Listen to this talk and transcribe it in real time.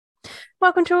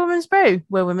Welcome to Women's Brew,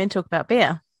 where women talk about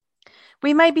beer.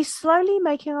 We may be slowly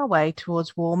making our way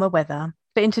towards warmer weather,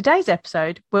 but in today's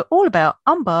episode, we're all about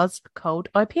Unbarred's Cold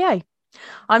IPA.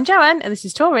 I'm Joanne, and this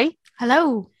is Tori.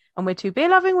 Hello. And we're two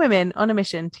beer-loving women on a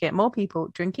mission to get more people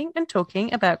drinking and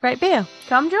talking about great beer.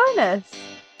 Come join us.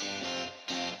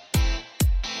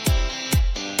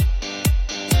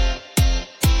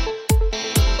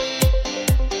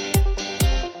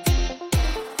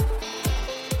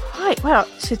 Right, well,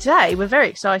 today we're very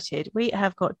excited. We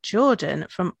have got Jordan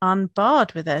from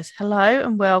Unbarred with us. Hello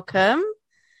and welcome.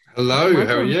 Hello,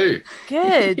 how are you?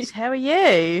 Good, how are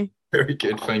you? Very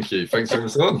good, thank you. Thanks for having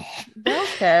us on.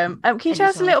 Welcome. Can you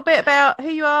tell us a little bit about who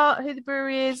you are, who the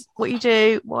brewery is, what you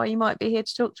do, why you might be here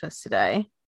to talk to us today?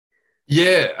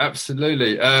 Yeah,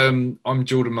 absolutely. I'm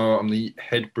Jordan Moore. I'm the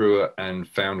head brewer and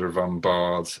founder of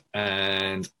Unbarred.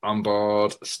 And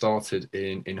Unbarred started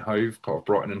in Hove, part of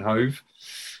Brighton and Hove,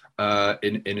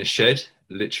 in a shed,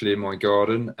 literally in my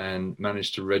garden, and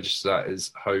managed to register that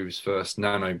as Hove's first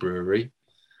nano brewery.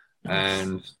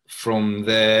 And from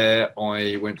there,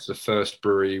 I went to the first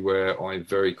brewery where I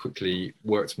very quickly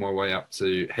worked my way up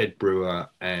to head brewer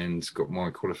and got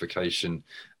my qualification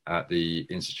at the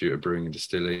Institute of Brewing and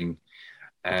Distilling.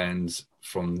 And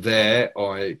from there,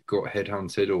 I got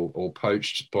headhunted or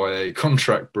poached by a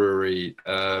contract brewery.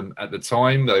 At the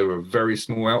time, they were a very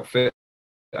small outfit,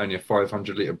 only a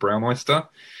 500-litre Braumeister.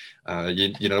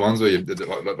 You know the ones where you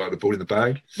like the ball in the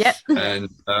bag. Yep. And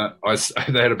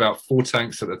they had about 4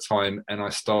 tanks at the time, and I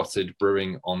started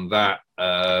brewing on that.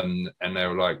 And they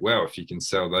were like, "Well, if you can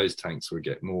sell those tanks, we'll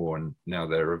get more." And now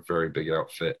they're a very big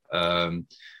outfit.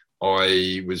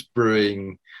 I was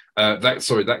brewing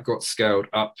that got scaled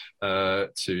up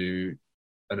to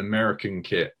an American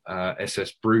kit,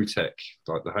 SS Brewtech,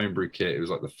 like the homebrew kit. It was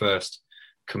like the first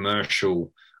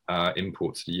commercial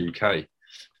import to the UK.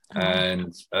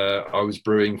 And I was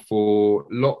brewing for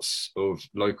lots of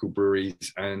local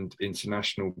breweries and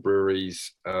international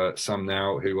breweries, some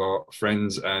now who are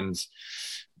friends, and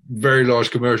very large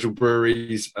commercial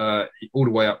breweries, all the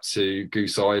way up to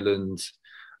Goose Island.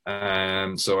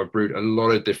 So I brewed a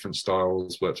lot of different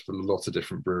styles, worked for a lot of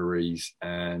different breweries.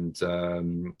 And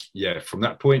from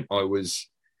that point, I was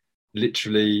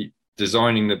literally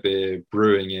designing the beer,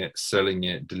 brewing it, selling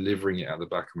it, delivering it out the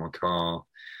back of my car.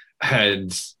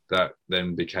 And that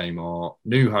then became our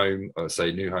new home. I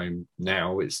say new home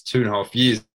now. It's 2.5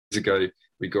 years ago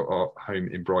we got our home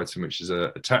in Brighton, which is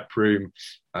a tap room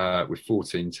with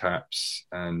 14 taps.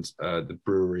 And the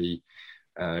brewery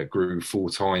grew 4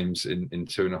 times in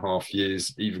 2.5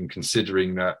 years, even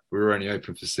considering that we were only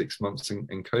open for 6 months and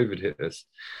COVID hit us.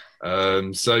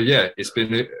 It's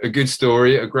been a good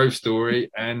story, a growth story.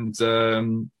 And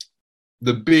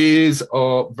the beers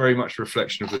are very much a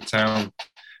reflection of the town.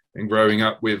 And growing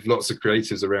up with lots of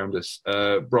creatives around us,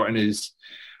 Brighton is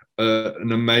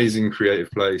an amazing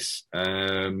creative place.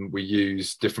 We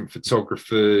use different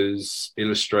photographers,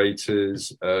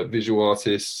 illustrators, visual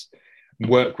artists,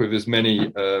 work with as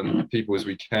many people as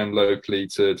we can locally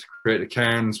to create the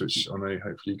cans, which I know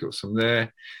hopefully you got some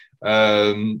there,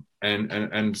 and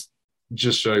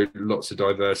just show lots of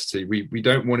diversity. We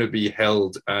don't want to be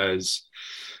held as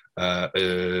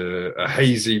a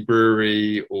hazy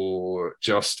brewery or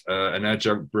just an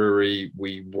adjunct brewery.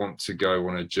 We want to go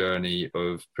on a journey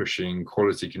of pushing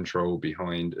quality control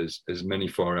behind as many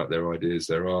far out there ideas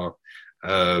there are,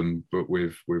 but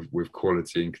with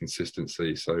quality and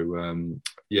consistency. So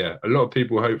a lot of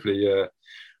people hopefully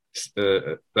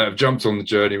that have jumped on the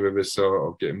journey with us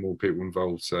are getting more people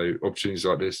involved. So opportunities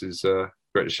like this is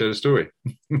great to share the story.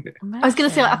 I was going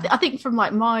to say, I think from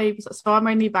I'm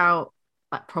only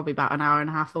probably about an hour and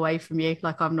a half away from you.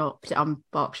 I'm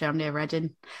Berkshire, I'm near Reading.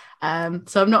 So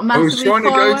I'm not massively far away.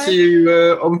 I was trying to go to you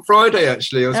on Friday,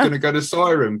 actually. I was going to go to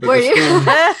Siren, but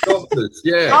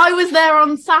yeah. I was there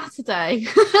on Saturday.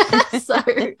 So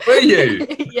were you?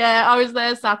 Yeah, I was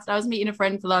there Saturday. I was meeting a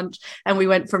friend for lunch and we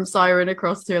went from Siren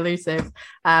across to Elusive.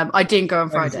 I didn't go on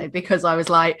Friday because I was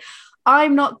like,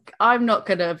 I'm not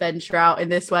going to venture out in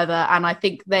this weather. And I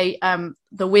think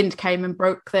the wind came and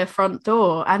broke their front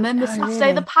door. And then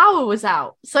Saturday, the power was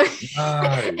out. So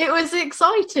it was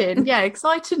exciting. Yeah,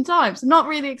 exciting times. Not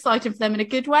really exciting for them in a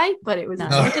good way, but it was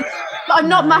exciting. But I'm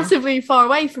not massively far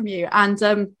away from you.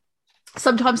 And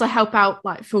sometimes I help out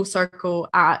like Full Circle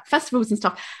at festivals and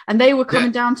stuff, and they were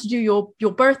coming down to do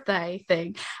your birthday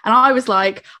thing, and I was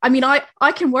like, I mean, I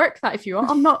can work that if you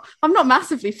want. I'm not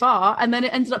massively far. And then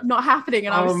it ended up not happening,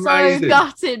 and I was so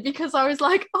gutted because I was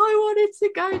like, I wanted to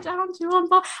go down to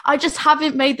Unbarred. I just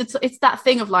haven't made it's that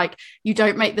thing of like, you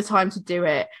don't make the time to do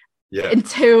it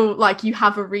until like you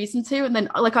have a reason to. And then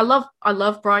like I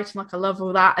love Brighton, like I love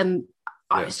all that, and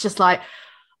I was just like,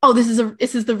 oh, this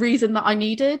is the reason that I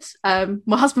needed.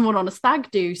 My husband went on a stag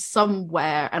do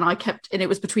somewhere, and it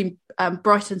was between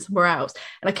Brighton and somewhere else,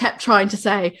 and I kept trying to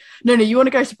say, no, you want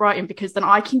to go to Brighton because then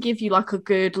I can give you like a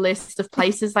good list of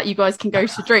places that you guys can go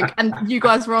to drink, and you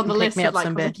guys were on the list of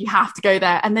like you have to go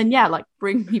there, and then like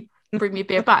bring me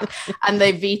beer back, and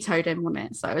they vetoed him on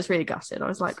it. So I was really gutted. I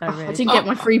was like, I didn't get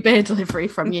my free beer delivery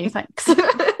from you, thanks.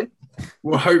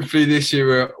 Well, hopefully this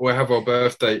year we'll have our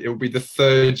birthday. It'll be the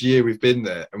 3rd year we've been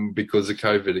there, and because of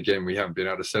COVID again, we haven't been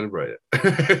able to celebrate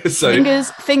it. So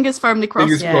fingers firmly crossed.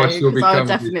 Fingers crossed. We'll I'll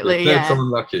definitely,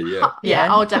 unlucky.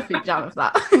 I'll definitely be down with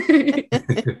that.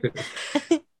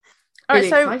 All right,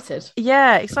 so excited.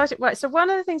 Yeah, excited. Right, so one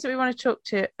of the things that we want to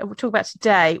talk about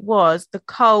today was the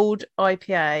cold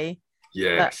IPA.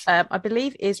 Yes. That, I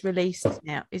believe is released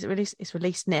now. Is it released? It's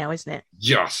released now, isn't it?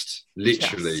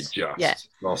 Literally just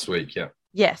last week. Yeah.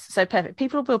 Yes. So perfect.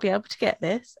 People will be able to get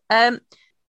this.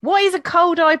 What is a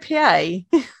cold IPA?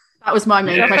 That was my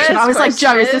main question. I was like,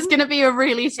 Jo, is this going to be a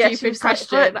really stupid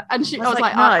question? Like, and I was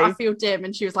like, no. I feel dim.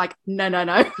 And she was like, no.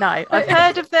 No, I've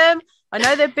heard of them. I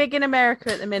know they're big in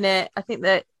America at the minute. I think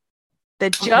that they're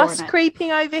just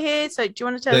creeping over here. So do you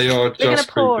want to tell us? We're going to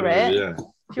pour it. Yeah. Do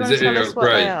you want to tell us what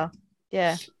they are?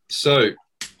 Yeah. So,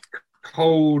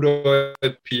 cold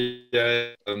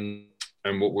IPA,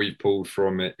 and what we pulled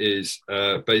from it is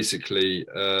basically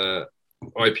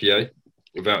IPA,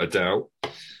 without a doubt.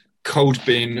 Cold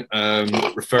being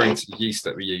referring to the yeast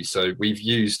that we use. So we've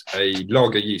used a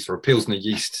lager yeast or a Pilsner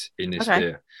yeast in this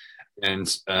beer. And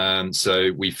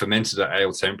so we fermented at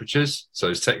ale temperatures. So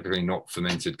it's technically not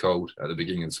fermented cold at the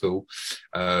beginning at all.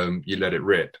 You let it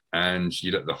rip and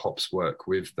you let the hops work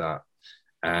with that.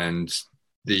 And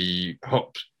the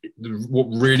hop, what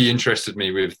really interested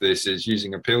me with this is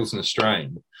using a Pilsner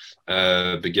strain,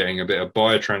 but getting a bit of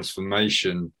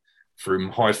biotransformation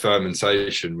from high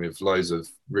fermentation with loads of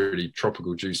really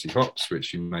tropical juicy hops,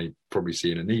 which you may probably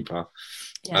see in a NEPA.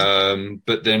 Yeah.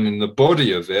 But then in the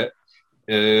body of it,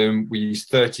 we use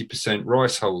 30%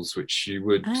 rice hulls, which you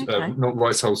would, not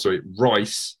rice hulls, sorry,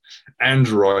 rice and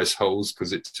rice hulls,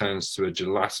 because it turns to a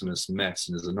gelatinous mess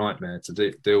and is a nightmare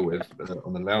to deal with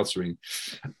on the loutering.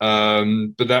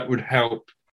 But that would help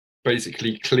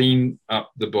basically clean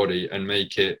up the body and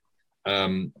make it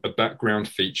a background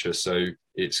feature. So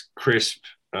it's crisp.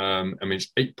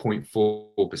 It's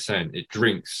 8.4%. It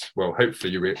drinks, well,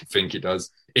 hopefully you think it does.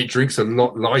 It drinks a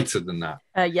lot lighter than that.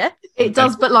 Yeah, it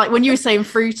does. But like when you were saying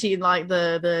fruity, like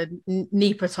the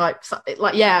NEPA type,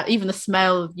 like even the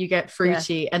smell you get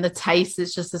fruity, and the taste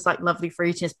is just this like lovely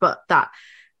fruitiness, but that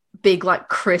big like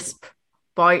crisp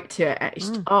bite to it.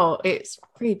 It's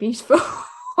pretty beautiful.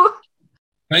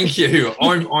 Thank you.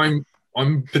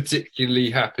 I'm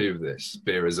particularly happy with this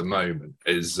beer as a moment.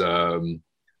 Is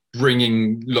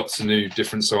bringing lots of new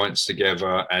different science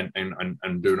together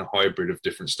and doing a hybrid of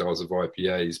different styles of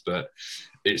IPAs, but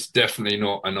it's definitely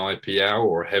not an IPA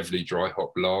or a heavily dry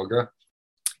hop lager.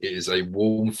 It is a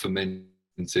warm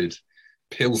fermented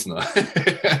Pilsner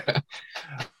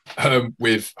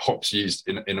with hops used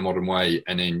in a modern way.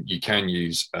 And then you can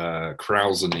use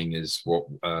krausening is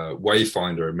what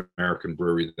Wayfinder, American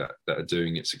brewery that are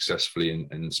doing it successfully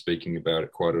and speaking about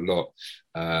it quite a lot.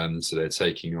 So they're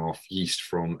taking off yeast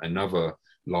from another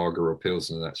lager or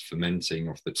Pilsner that's fermenting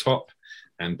off the top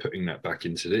and putting that back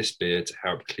into this beer to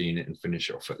help clean it and finish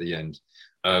it off at the end.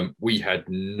 We had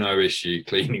no issue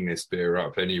cleaning this beer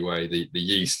up anyway. The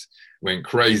yeast went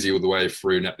crazy all the way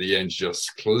through, and at the end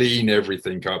just clean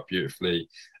everything up beautifully.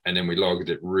 And then we lagered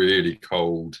it really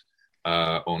cold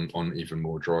on even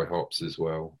more dry hops as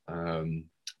well.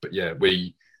 But yeah,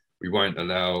 we won't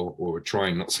allow, or we're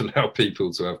trying not to allow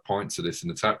people to have pints of this in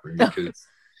the tap room because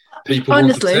people want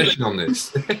a session on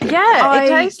this. Yeah, it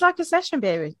tastes like a session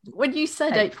beer. When you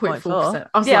said 8.4%,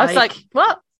 I was like,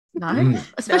 what? No,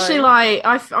 especially like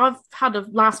I've had the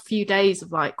last few days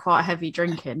of like quite heavy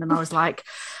drinking, and I was like,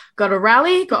 got to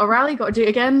rally, got to do it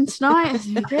again tonight. It's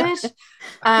good.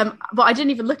 But I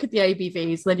didn't even look at the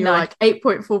ABVs. Then you're like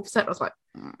 8.4%. I was like,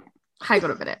 hang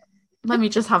on a minute, let me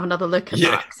just have another look at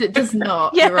that, because it does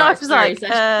not. Yeah, right, I was like,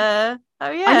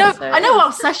 oh yeah. I know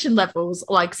our session levels,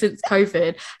 like since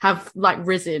COVID, have like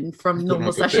risen from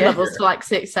normal session levels to like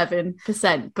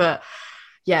 6-7%. But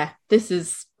yeah, this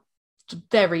is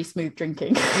very smooth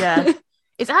drinking. Yeah,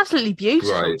 it's absolutely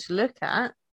beautiful to look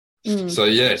at. So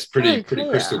yeah, it's pretty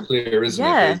crystal clear, isn't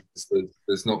it?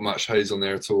 There's not much haze on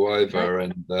there at all either.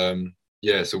 And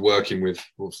so working with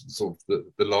sort of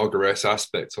the lager-esque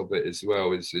aspect of it as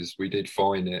well is we did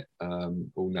fine it,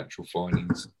 all natural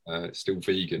finings, still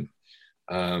vegan,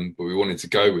 but we wanted to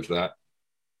go with that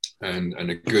and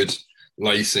a good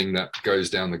lacing that goes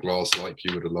down the glass like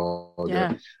you would a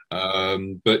lager.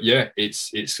 But yeah,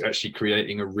 it's actually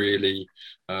creating a really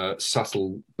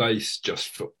subtle base just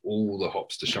for all the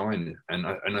hops to shine, and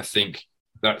I think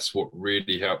that's what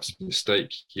really helps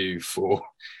mistake you for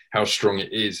how strong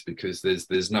it is, because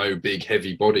there's no big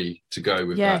heavy body to go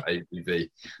with that ABV.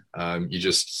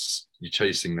 You're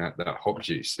chasing that hop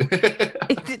juice.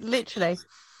 Literally.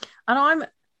 And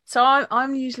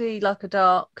I'm usually like a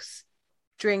darks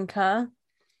drinker.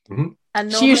 Mm-hmm.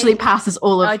 And she usually passes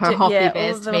all of her hoppy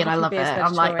beers to me, and I love it.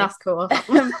 I'm like, that's cool.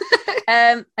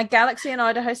 And Galaxy and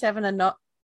Idaho 7 are not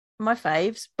my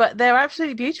faves, but they're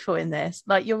absolutely beautiful in this.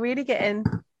 Like, you're really getting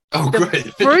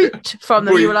the fruit from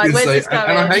them. You were like, where's this going?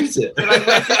 And I hate it. You're like,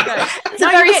 where's this going? It's a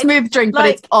very smooth drink, but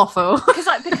it's awful. Because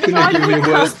I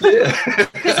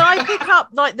pick up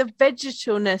like the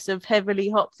vegetalness of heavily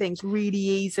hopped things really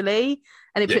easily,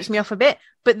 and it puts me off a bit.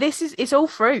 But it's all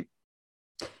fruit.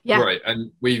 Yeah, right.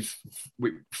 And we've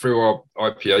through our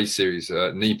IPA series,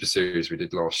 NEPA series we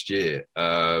did last year,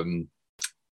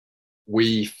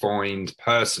 we find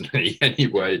personally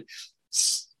anyway,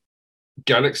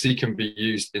 Galaxy can be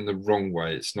used in the wrong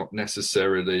way. It's not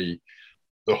necessarily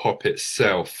the hop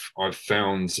itself. I've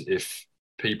found if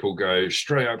people go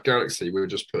straight up Galaxy, we'll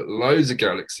just put loads of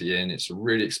Galaxy in. It's a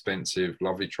really expensive,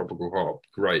 lovely tropical hop.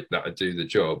 Great, that'll do the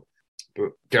job.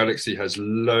 But Galaxy has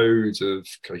loads of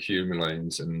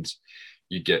cohumulanes, and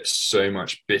you get so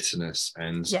much bitterness.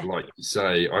 And like you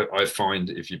say, I find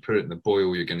if you put it in the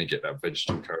boil, you're going to get that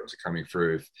vegetable character coming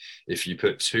through. If you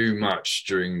put too much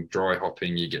during dry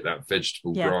hopping, you get that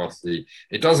vegetable grassy.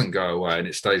 It doesn't go away, and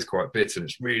it stays quite bitter, and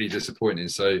it's really disappointing.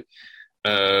 So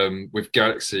with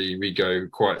Galaxy, we go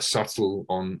quite subtle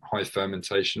on high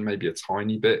fermentation, maybe a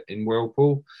tiny bit in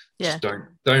Whirlpool. Just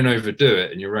don't overdo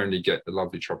it, and you'll only get the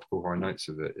lovely tropical high notes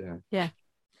of it.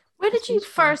 Where did you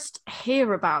first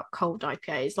hear about cold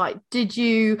IPAs? Like,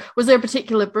 was there a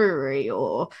particular brewery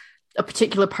or a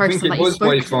particular person that you spoke to?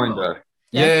 I think it was Wayfinder.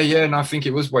 And I think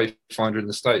it was Wayfinder in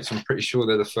the States. I'm pretty sure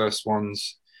they're the first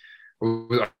ones.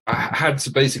 I had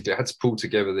to pull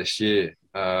together this year.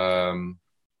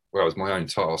 Well, it was my own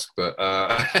task, but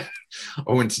I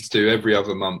wanted to do every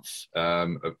other month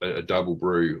a double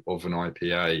brew of an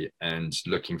IPA, and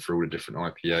looking through all the different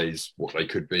IPAs, what they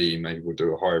could be. Maybe we'll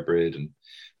do a hybrid. And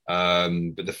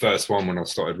but the first one, when I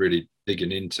started really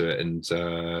digging into it and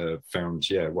found,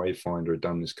 Wayfinder had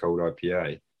done this cold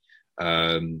IPA.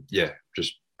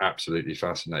 Just absolutely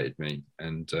fascinated me.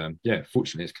 And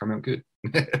fortunately, it's come out good.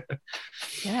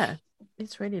 Yeah,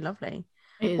 it's really lovely.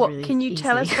 Really can you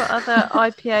tell us what other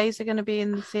IPAs are going to be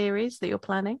in the series that you're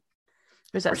planning?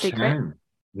 Or is that secret?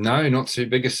 No, not too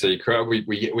big a secret.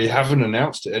 We haven't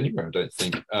announced it anywhere, I don't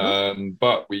think.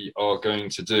 But we are going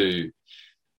to do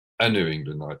a New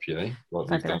England IPA, like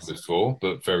we've done before,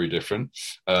 but very different.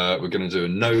 We're going to do a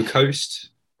No Coast,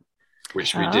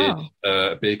 which we did,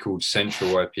 a beer called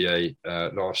Central IPA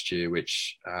last year,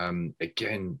 which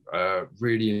again,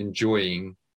 really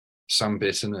enjoying some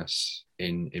bitterness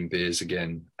in beers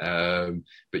again,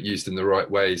 but used in the right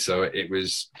way. So it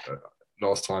was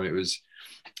last time it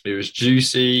was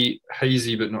juicy,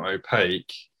 hazy but not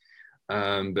opaque,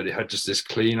 but it had just this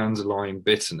clean underlying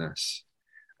bitterness,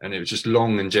 and it was just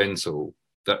long and gentle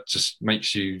that just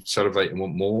makes you salivate and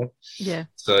want more.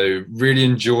 So really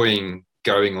enjoying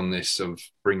going on this of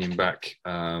bringing back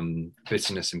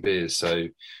bitterness in beers. So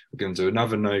we're going to do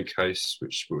another No Coast,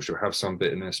 which will have some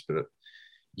bitterness, but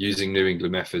using New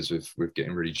England methods with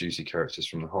getting really juicy characters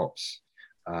from the hops.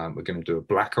 We're going to do a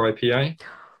black IPA,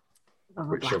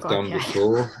 which I've done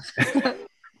before.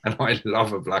 And I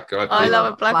love a black IPA. I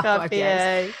love a black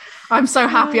IPA. I'm so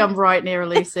happy I'm right near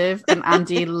Elusive, and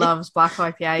Andy loves black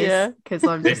IPAs, because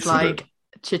I'm just like,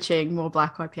 cha-ching, more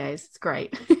black IPAs. It's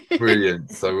great.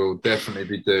 Brilliant. So we'll definitely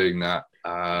be doing that.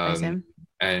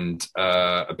 And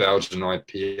a Belgian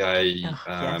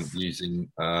IPA using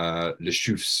Le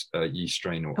Chouf's yeast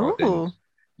strain, or Ardennes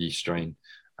yeast strain,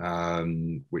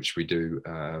 which we do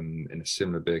in a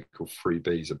similar beer called Three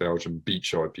Bs, a Belgian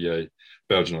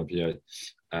Belgian IPA.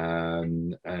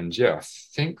 And I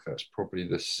think that's probably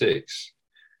the 6.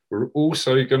 We're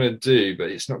also going to do, but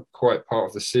it's not quite part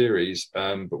of the series,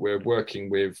 but we're working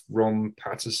with Ron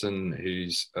Patterson,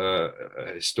 who's a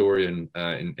historian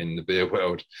in the beer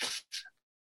world.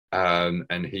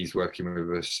 And he's working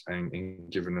with us and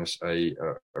giving us a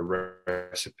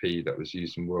recipe that was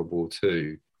used in World War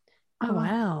II. Oh,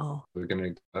 wow. We're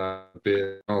going to be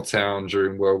in our town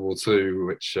during World War II,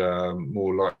 which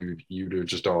more likely you would have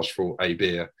just asked for a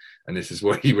beer, and this is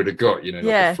what you would have got, like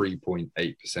a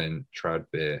 3.8% trad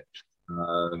beer.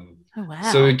 Oh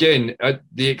wow! So again,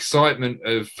 the excitement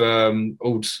of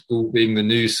old school being the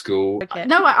new school. Okay.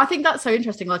 No, I think that's so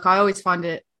interesting. Like, I always find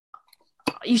it.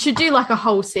 You should do like a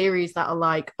whole series that are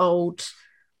like old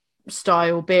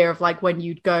style beer of like when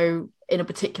you'd go in a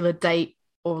particular date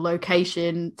or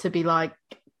location to be like,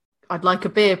 I'd like a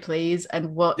beer, please,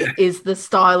 and what is the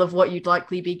style of what you'd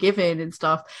likely be given and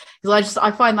stuff. Because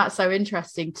I find that so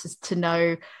interesting to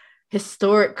know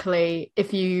historically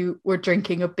if you were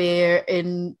drinking a beer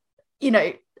in,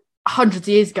 hundreds of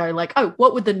years ago, like, oh,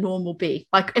 what would the normal be?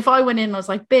 Like if I went in and I was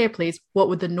like, beer, please, what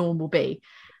would the normal be?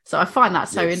 So I find that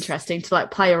so interesting to like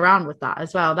play around with that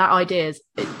as well. That idea is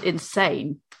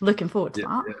insane. Looking forward to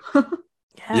that.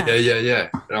 Yeah.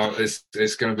 No,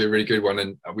 it's going to be a really good one,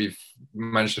 and we've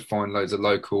managed to find loads of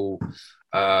local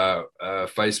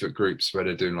Facebook groups where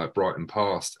they're doing like Brighton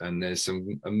Past, and there's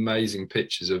some amazing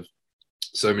pictures of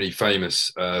so many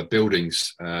famous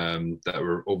buildings that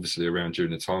were obviously around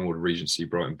during the time, all the Regency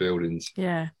Brighton buildings.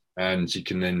 Yeah, and you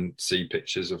can then see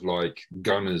pictures of like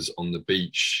gunners on the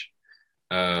beach.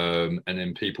 And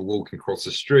then people walking across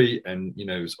the street, and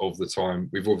it's of the time.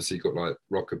 We've obviously got like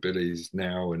rockabillys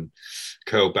now and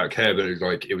curled back hair, but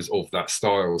it was of that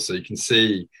style. So you can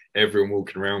see everyone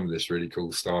walking around with this really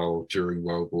cool style during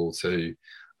World War II.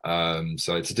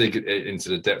 So to dig into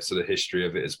the depths of the history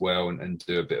of it as well, and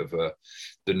do a bit of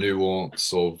the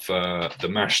nuance of the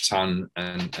mash tun,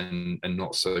 and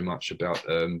not so much about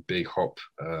big hop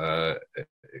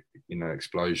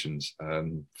explosions.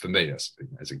 For me, that's,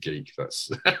 as a geek, that's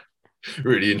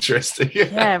really interesting.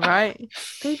 Yeah, right.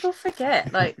 People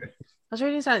forget. Like, I was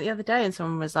reading something the other day, and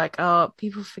someone was like, "Oh,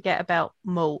 people forget about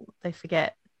malt. They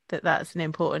forget that that's an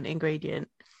important ingredient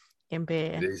in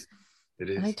beer." It is.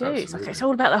 And they do. It's like, it's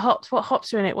all about the hops. What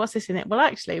hops are in it? What's this in it? Well,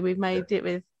 actually, we've made it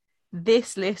with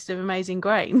this list of amazing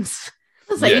grains.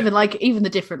 Even the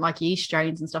different like yeast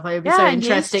strains and stuff. It would be so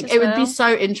interesting. It would be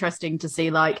so interesting to see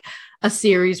like a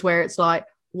series where it's like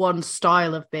one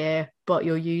style of beer, but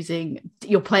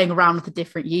you're playing around with the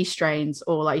different yeast strains,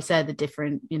 or like you said, the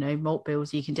different malt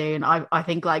bills you can do. And I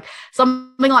think like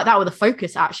something like that where the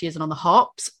focus actually isn't on the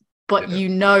hops, but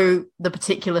the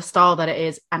particular style that it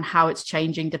is and how it's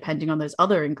changing depending on those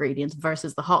other ingredients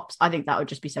versus the hops. I think that would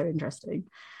just be so interesting.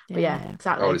 But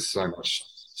exactly. Oh, there's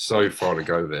so far to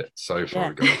go with it. So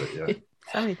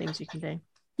many things you can do.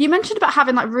 You mentioned about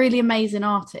having like really amazing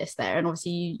artists there, and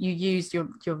obviously you use your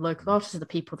local artists as the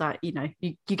people that you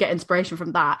get inspiration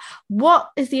from that. What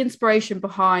is the inspiration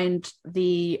behind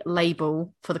the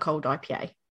label for the cold IPA?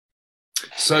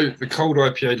 So the cold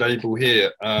IPA label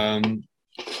here,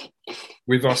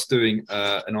 with us doing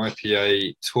an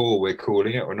IPA tour, we're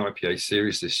calling it, or an IPA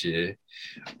series this year,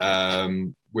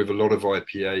 with a lot of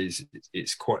IPAs,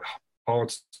 it's quite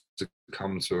hard to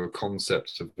come to a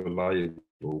concept of a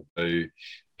label. So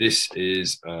this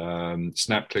is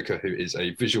Snap Clicker, who is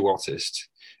a visual artist,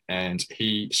 and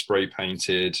he spray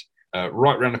painted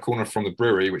right around the corner from the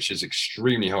brewery, which is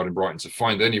extremely hard in Brighton to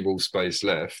find any wall space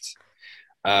left,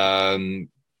 for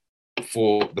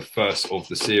the first of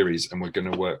the series. And we're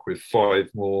going to work with 5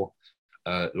 more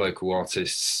local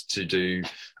artists to do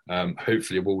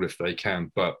hopefully a wall if they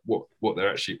can. But what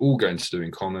they're actually all going to do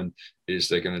in common is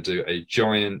they're going to do a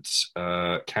giant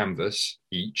canvas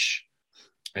each,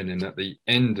 and then at the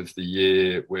end of the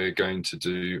year we're going to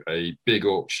do a big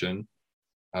auction,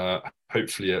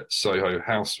 hopefully at Soho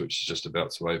House, which is just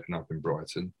about to open up in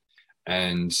Brighton,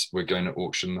 and we're going to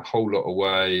auction the whole lot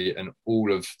away, and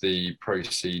all of the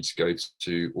proceeds go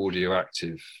to Audio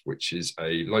Active, which is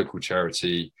a local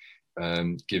charity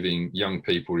giving young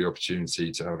people the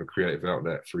opportunity to have a creative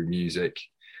outlet through music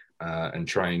and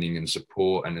training and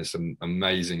support. And there's some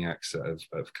amazing acts that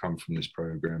have come from this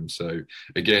program. So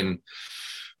again,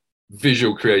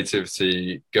 visual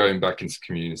creativity going back into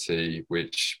community,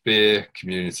 which beer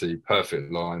community,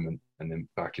 perfect alignment, and then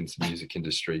back into the music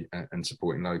industry and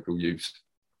supporting local youth.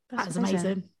 That's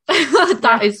amazing.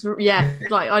 That is,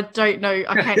 like, I don't know,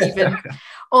 I can't even,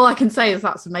 all I can say is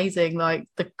that's amazing. Like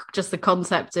just the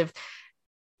concept of,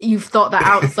 you've thought that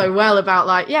out so well about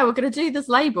like, we're going to do this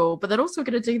label, but then also we're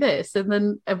going to do this, and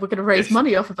we're going to raise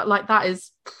money off of it. Like, that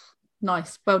is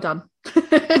nice. Well done.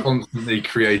 Constantly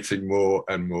creating more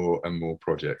and more and more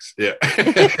projects. Yeah.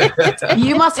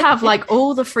 You must have like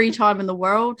all the free time in the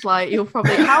world. Like, you'll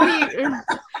probably, how are you?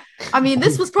 I mean,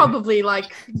 this was probably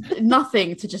like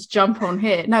nothing to just jump on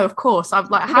here. No, of course. I'm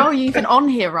like, how are you even on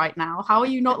here right now? How are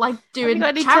you not like doing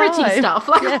charity stuff?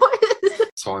 Like,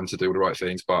 time to do all the right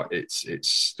things, but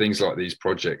it's things like these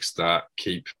projects that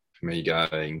keep me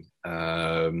going,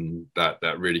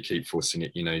 that really keep forcing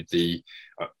it.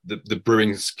 the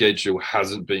brewing schedule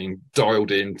hasn't been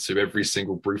dialed into every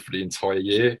single brew for the entire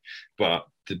year, but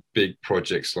the big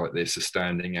projects like this are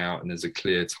standing out, and there's a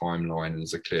clear timeline and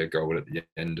there's a clear goal at the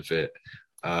end of it.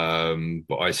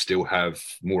 But I still have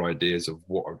more ideas of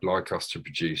what I'd like us to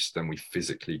produce than we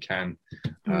physically can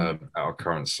at our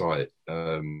current site.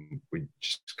 We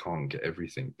just can't get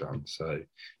everything done. So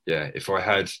yeah, if I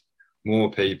had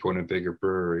more people in a bigger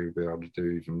brewery, we'd be able to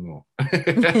do even more.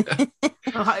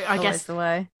 I guess the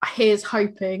way. Here's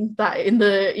hoping that in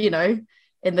the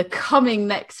coming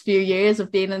next few years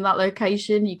of being in that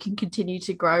location, you can continue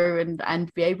to grow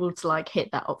and be able to like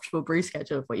hit that optimal brew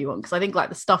schedule of what you want. Because I think like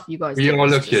the stuff you guys we are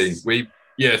looking.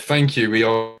 Thank you. We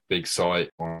are a big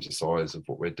site on the size of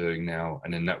what we're doing now,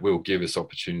 and then that will give us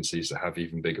opportunities to have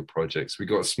even bigger projects. We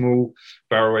got a small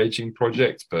barrel aging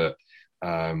project, but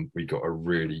we got a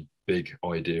really big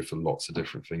idea for lots of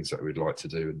different things that we'd like to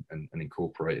do and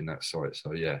incorporate in that site.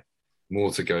 So yeah,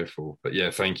 more to go for. But yeah,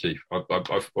 thank you. I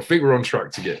think we're on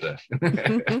track to get there.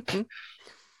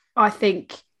 I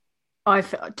think I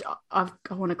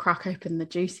want to crack open the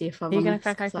juicy. If I'm Are you going to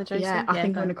crack open the juicy? Yeah, I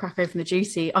think I'm going to crack open the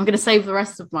juicy. I'm going to save the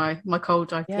rest of my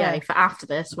cold IPA for after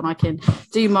this, when I can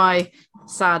do my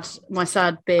sad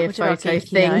beer photo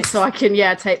thing, notes, so I can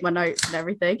take my notes and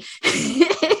everything.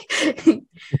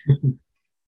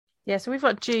 Yeah, so we've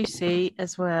got juicy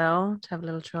as well to have a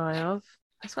little try of.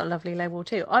 It's got a lovely label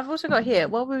too. I've also got here,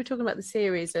 while we were talking about the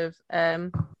series of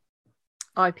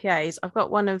IPAs, I've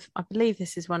got one of, I believe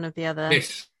this is one of the other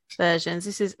versions.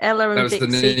 This is Ella and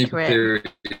Vic's Secret.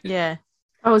 Yeah.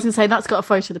 I was going to say, that's got a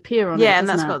photo of the pier on it. Yeah, and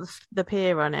that's got the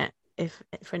pier on it, if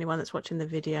for anyone that's watching the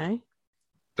video.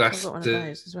 That's got one of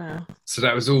those as well. So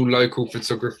that was all local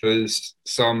photographers,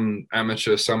 some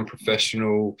amateur, some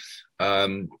professional,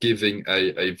 giving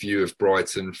a view of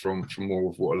Brighton from more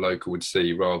of what a local would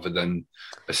see, rather than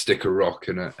a stick of rock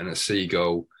and a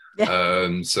seagull.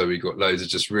 Yeah. So we got loads of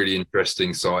just really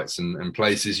interesting sites and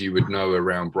places you would know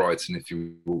around Brighton if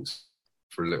you walked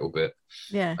for a little bit.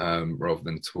 Yeah. Rather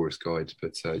than tourist guides.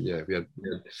 But we had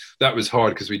that was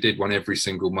hard because we did one every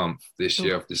single month. This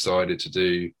year I've decided to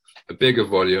do a bigger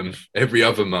volume every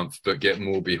other month, but get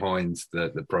more behind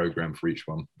the program for each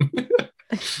one.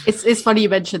 It's funny you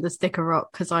mentioned the sticker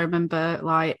rock, because I remember,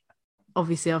 like,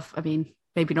 obviously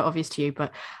maybe not obvious to you,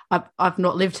 but I've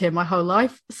not lived here my whole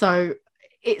life, so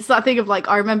it's that thing of like,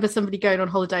 I remember somebody going on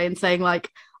holiday and saying like,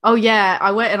 oh yeah,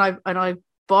 I went and I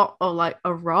bought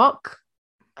a rock,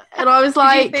 and I was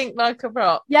like, did you think like a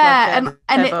rock? Yeah,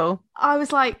 like I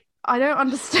was like, I don't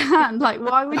understand. Like,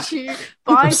 why would you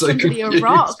buy somebody confused. a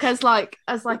rock as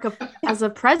a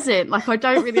present? Like, I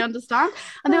don't really understand.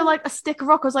 And they were like, a stick of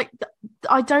rock. I was like,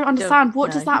 I don't understand.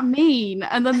 What does that mean?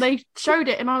 And then they showed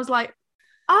it, and I was like,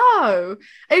 oh,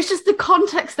 it's just the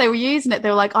context they were using it. They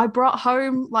were like, I brought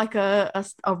home like a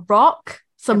rock,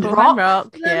 some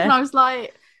rock. Yeah. And I was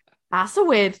like, that's a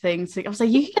weird thing. I was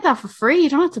like, you can get that for free. You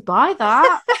don't have to buy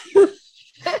that.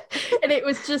 And it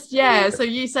was just, so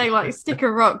you say like stick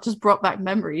of rock just brought back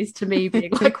memories to me, being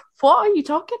like, what are you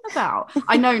talking about?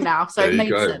 I know now, so it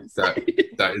makes sense.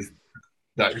 That is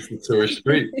the tourist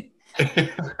street.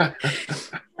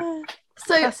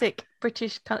 So classic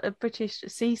British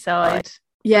seaside.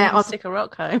 I'll stick a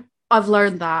rock home. I've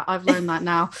learned that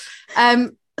now.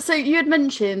 So you had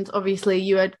mentioned, obviously,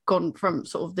 you had gone from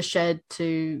sort of the shed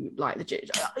to like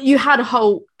you had a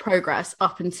whole progress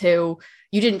up until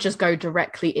you didn't just go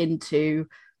directly into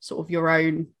sort of your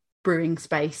own brewing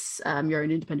space, your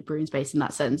own independent brewing space in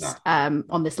that sense,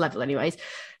 on this level anyways.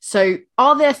 So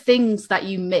are there things that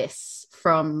you miss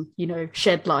from,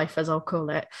 shed life, as I'll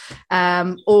call it?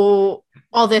 Or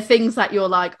are there things that you're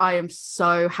like, I am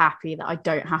so happy that I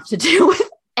don't have to deal with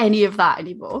any of that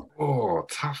anymore? Oh,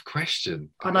 tough question.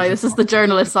 I know, this is the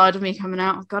journalist side of me coming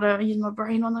out. I've got to use my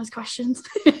brain on those questions.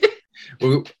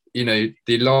 Well,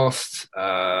 the last,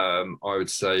 I would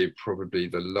say probably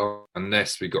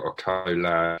unless we got a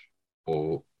co-lab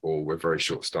or we're very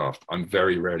short-staffed, I'm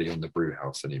very rarely on the brew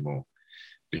house anymore,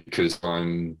 because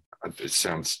it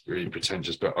sounds really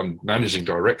pretentious, but I'm managing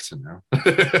director now.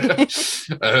 But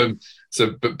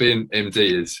being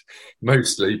MD is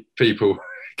mostly people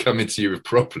coming to you with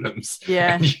problems.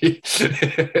 Yeah.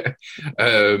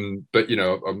 But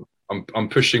I'm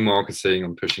pushing marketing,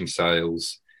 I'm pushing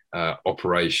sales,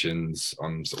 operations.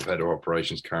 I'm sort of head of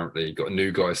operations currently. Got a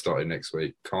new guy starting next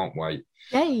week. Can't wait.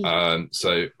 Yay.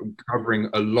 So I'm covering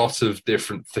a lot of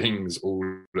different things all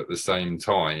at the same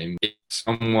time. If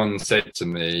someone said to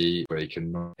me, we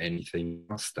can not anything,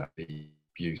 must that be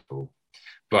beautiful?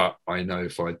 But I know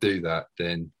if I do that,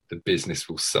 then the business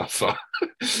will suffer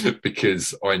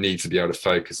because I need to be able to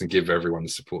focus and give everyone the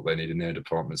support they need in their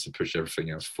departments and push everything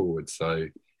else forward. So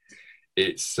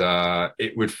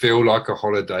it would feel like a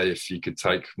holiday if you could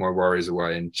take my worries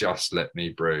away and just let me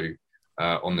brew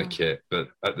on the kit. But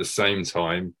at the same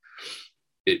time,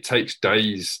 it takes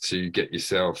days to get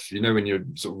yourself, when you're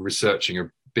sort of researching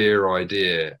a beer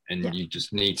idea and you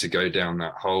just need to go down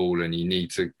that hole and you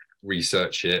need to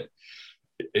research it.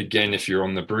 Again, if you're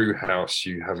on the brew house,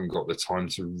 you haven't got the time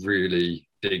to really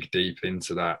dig deep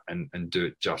into that and do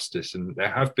it justice. And there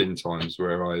have been times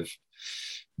where I've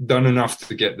done enough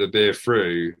to get the beer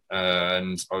through,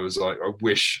 and I was like, I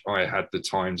wish I had the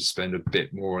time to spend a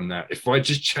bit more on that. If I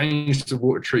just changed the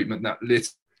water treatment that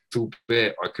little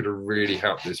bit, I could have really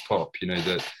helped this pop,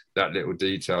 that little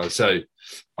detail. So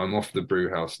I'm off the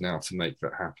brew house now to make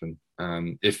that happen.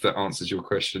 If that answers your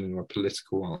question in my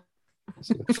political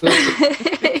answer.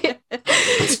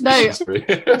 No,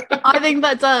 I think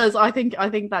that does. I think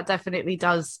that definitely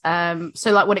does.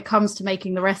 So like when it comes to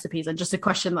making the recipes, and just a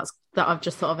question that I've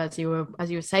just thought of as you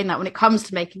were saying that, when it comes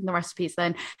to making the recipes,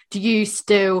 then do you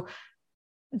still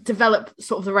develop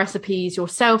sort of the recipes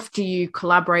yourself? Do you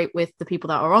collaborate with the people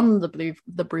that are on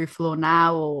the brew floor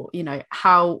now, or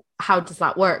how does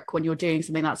that work when you're doing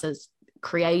something that's as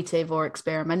creative or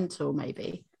experimental,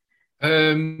 maybe?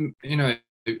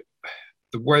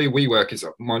 The way we work is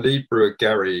my lead brewer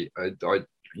Gary. I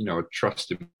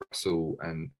trust him, Russell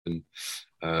and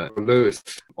Lewis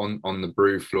on the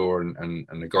brew floor, and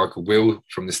a guy called Will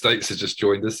from the States has just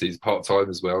joined us. He's part-time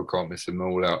as well. Can't miss him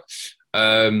all out.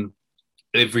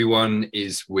 Everyone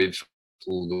is with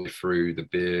all the way through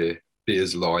the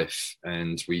beer's life,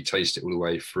 and we taste it all the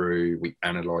way through. We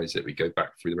analyze it. We go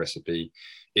back through the recipe.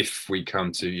 If we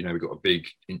come to, we've got a big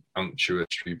unctuous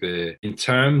beer. In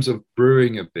terms of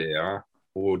brewing a beer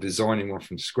or designing one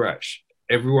from scratch,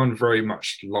 everyone very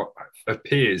much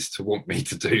appears to want me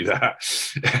to do that.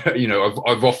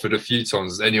 I've offered a few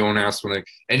times. Anyone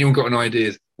got an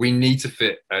idea? We need to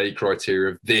fit a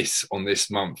criteria of this on this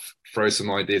month. Throw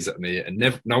some ideas at me, and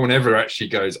no one ever actually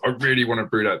goes, I really want to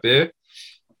brew that beer.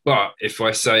 But if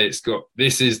I say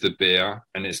this is the beer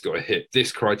and it's got to hit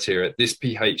this criteria, this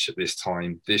pH at this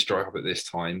time, this dry hop at this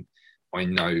time, I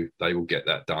know they will get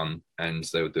that done and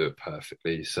they'll do it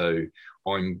perfectly. So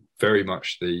I'm very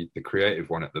much the creative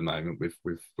one at the moment,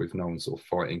 with no one sort of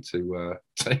fighting to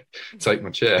take my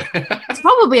chair. It's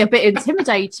probably a bit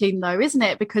intimidating though, isn't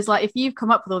it? Because like if you've come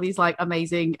up with all these like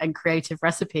amazing and creative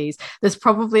recipes, there's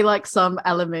probably like some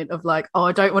element of like, oh,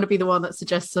 I don't want to be the one that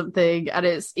suggests something and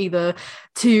it's either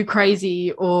too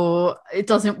crazy or it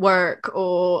doesn't work,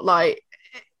 or like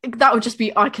that would just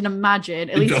be, I can imagine,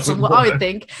 at least from what I would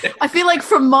think. I feel like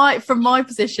from my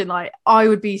position, like I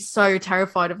would be so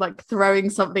terrified of like throwing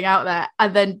something out there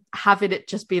and then having it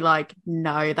just be like,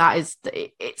 no, that's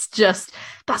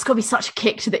got to be such a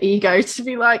kick to the ego to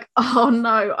be like, oh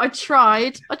no, I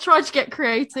tried to get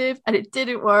creative and it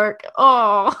didn't work.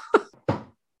 Oh.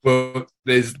 Well,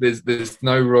 there's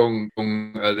no wrong,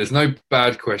 there's no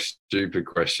bad question, stupid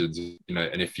questions,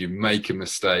 and if you make a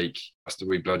mistake, that's the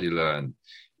we bloody learn.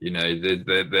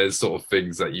 There's sort of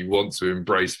things that you want to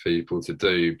embrace people to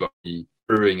do, but the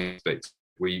brewing aspect,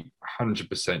 we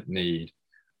 100% need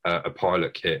a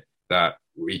pilot kit that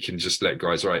we can just let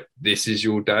guys, right, this is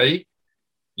your day,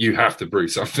 you have to brew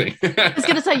something. I was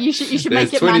going to say, you should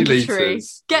make it mandatory.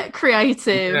 Liters. Get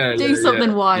creative, do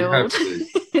something wild.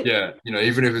 Yeah,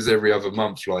 even if it's every other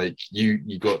month, like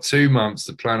you got 2 months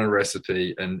to plan a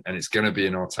recipe, and it's going to be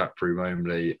in our tap room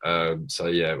only. So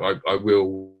yeah, I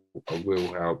will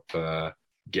help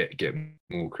get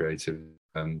more creative.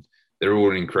 They're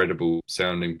all an incredible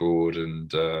sounding board,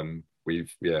 and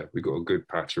we've got a good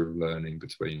pattern of learning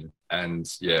between them. And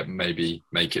yeah, maybe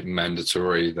make it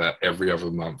mandatory that every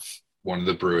other month one of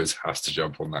the brewers has to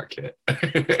jump on that kit.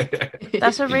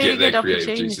 That's a really good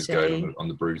opportunity going on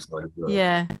the brew side as well.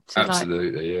 Yeah,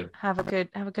 absolutely. Yeah, have a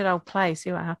good old play,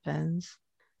 see what happens.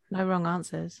 No wrong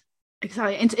answers.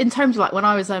 Exactly. In terms of like when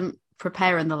I was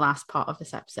preparing the last part of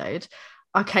this episode,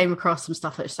 I came across some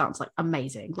stuff that sounds like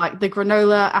amazing, like the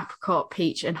granola, apricot,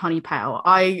 peach, and honey pale.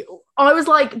 I was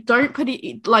like, don't put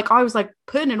it, like I was like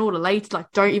put in an order later, like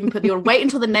don't even put the order, wait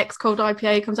until the next cold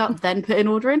IPA comes out, then put an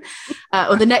order in,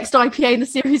 or the next IPA in the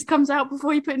series comes out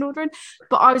before you put an order in.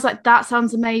 But I was like, that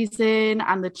sounds amazing.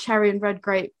 And the cherry and red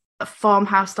grape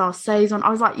farmhouse style saison, I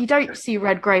was like, you don't see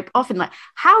red grape often. Like,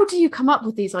 how do you come up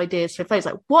with these ideas for flavors?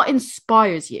 Like, what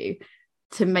inspires you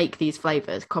to make these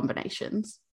flavors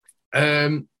combinations?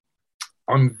 I'm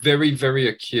very, very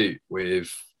acute with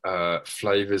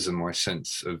flavors and my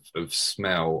sense of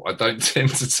smell. I don't tend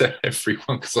to tell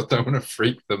everyone because I don't want to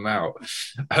freak them out,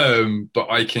 but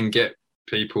I can get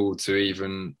people to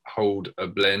even hold a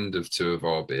blend of 2 of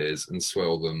our beers and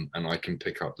swirl them, and I can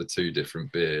pick up the 2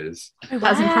 different beers.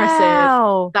 That's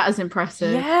impressive. That is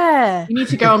impressive. Yeah. You need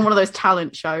to go on one of those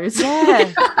talent shows.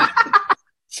 Yeah.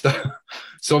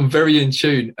 So I'm very in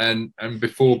tune, and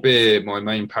before beer, my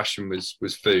main passion was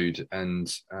food,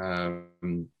 and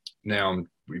now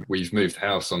we've moved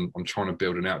house. I'm trying to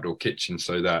build an outdoor kitchen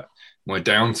so that my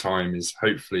downtime is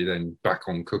hopefully then back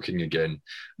on cooking again.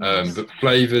 But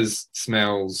flavors,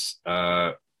 smells,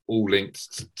 all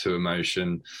linked to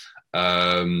emotion,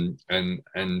 and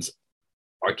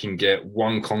I can get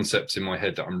one concept in my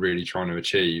head that I'm really trying to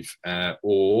achieve,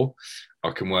 or I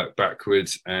can work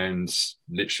backwards and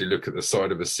literally look at the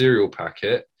side of a cereal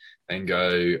packet and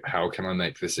go, how can I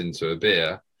make this into a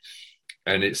beer?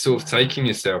 And it's sort of taking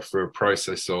yourself through a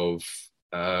process of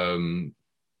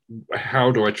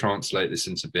how do I translate this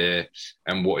into beer,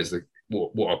 and what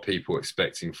are people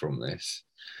expecting from this?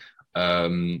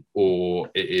 Or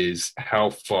it is,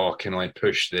 how far can I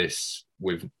push this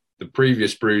with the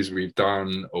previous brews we've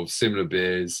done of similar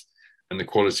beers and the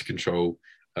quality control?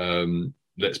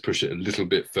 Let's push it a little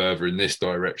bit further in this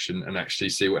direction and actually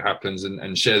see what happens,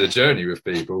 and share the journey with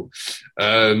people.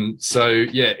 So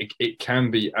yeah, it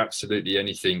can be absolutely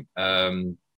anything.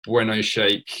 Bueno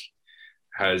Shake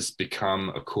has become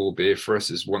a core beer for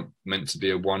us. It's meant to be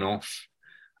a one-off.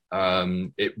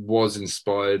 It was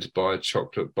inspired by a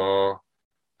chocolate bar.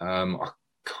 I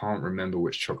can't remember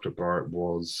which chocolate bar it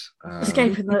was.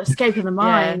 Escaping the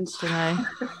mind. Yeah,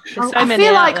 I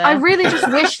feel like I really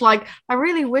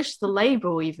wish the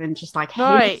label even just like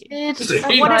hinted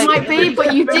what it might be,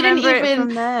 but you didn't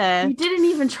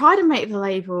even try to make the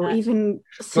label even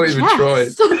suggest. Not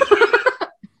even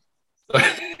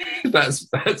try.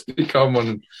 That's become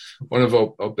one of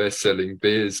our best-selling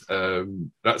beers.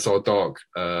 That's our dark,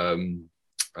 one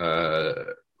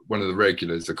of the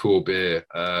regulars, a core beer.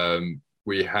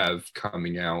 We have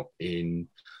coming out in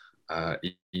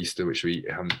Easter, which we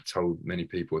haven't told many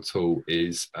people at all,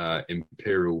 is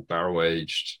Imperial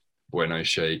Barrel-Aged Bueno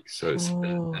Shake. So it's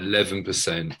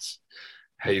 11%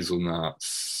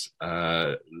 hazelnuts,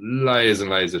 layers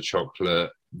and layers of chocolate,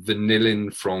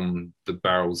 vanillin from the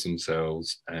barrels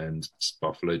themselves, and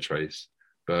Buffalo Trace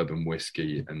bourbon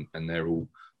whiskey, and they're all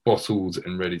bottled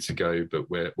and ready to go, but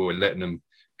we're letting them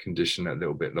condition that a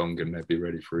little bit longer and they'll be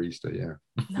ready for Easter.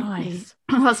 Nice.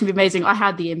 That's gonna be amazing. I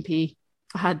had the Impy.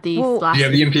 I had the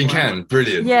the Impy can.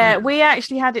 Brilliant. Yeah, we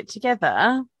actually had it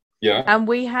together. Yeah. And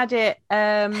we had it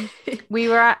we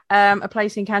were at a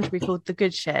place in Canterbury called the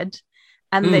Good Shed,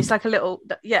 and it's like a little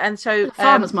and so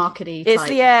farmers market-y it's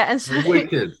type. and so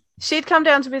wicked. She'd come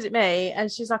down to visit me,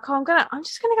 and she's like, I'm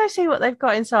just gonna go see what they've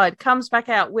got inside. Comes back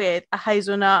out with a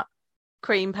hazelnut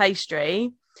cream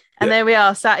pastry. And there we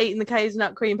are, sat eating the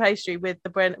hazelnut cream pastry with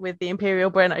the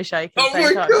Imperial Bueno Shake. Oh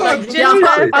my god!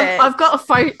 I've got a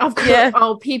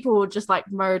photo. People will just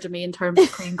like murder me in terms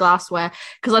of cream glassware,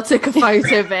 because I took a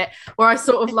photo of it where I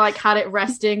sort of like had it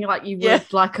resting like you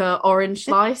would like a orange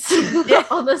slice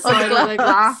on the side of the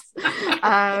glass.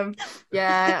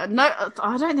 No,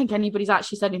 I don't think anybody's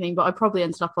actually said anything, but I probably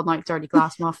ended up on like Dirty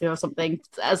Glass Mafia or something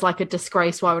as like a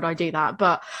disgrace. Why would I do that?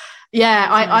 But yeah,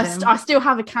 I still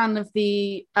have a can of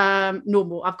the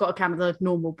normal. I've got a can of the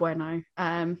normal Bueno,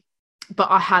 but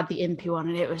I had the Impy one,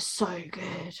 and it was so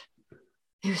good.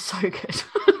 It was so good.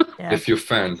 If you're a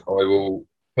fan, I will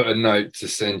put a note to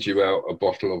send you out a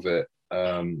bottle of it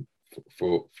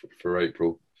for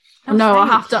April. No, I'll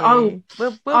have to.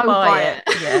 We'll buy it.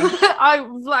 Yeah. I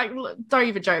like. Don't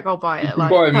even joke. I'll buy it. Like,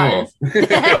 buy more.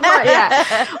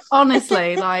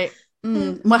 Honestly, like.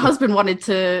 My husband wanted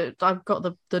to. I've got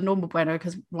the normal Bueno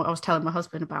because I was telling my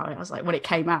husband about it. I was like, when it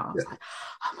came out, I was like,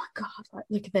 oh my god, like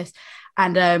look at this.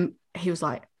 And he was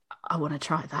like, I want to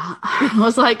try that. I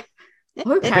was like,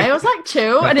 okay. I was like,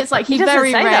 chill. And it's like he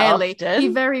very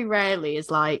rarely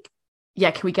is like, yeah,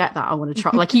 can we get that? I want to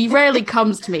try. Like he rarely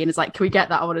comes to me and is like, can we get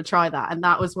that? I want to try that. And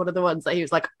that was one of the ones that he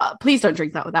was like, please don't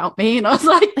drink that without me. And I was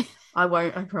like, I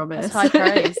won't. I promise. That's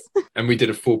high praise. And we did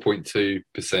a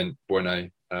 4.2% Bueno.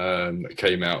 That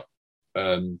came out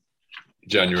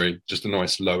January, just a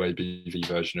nice low ABV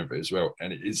version of it as well,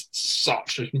 and it is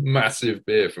such a massive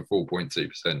beer for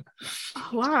 4.2%. Oh,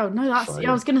 wow, no, that's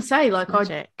I was gonna say like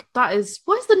that is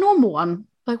what is the normal one?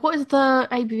 Like what is the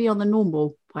ABV on the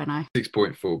normal Bueno?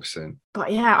 6.4%.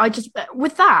 But yeah, I just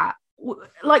with that,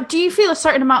 like, do you feel a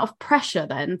certain amount of pressure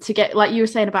then to get, like you were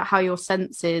saying about how your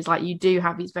senses, like you do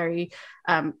have these very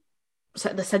so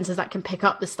the senses that can pick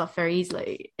up this stuff very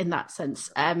easily in that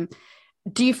sense.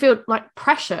 Do you feel like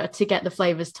pressure to get the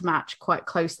flavors to match quite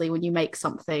closely when you make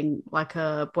something like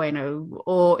a Bueno,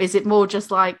 or is it more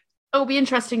just like, oh, it'll be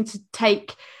interesting to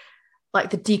take like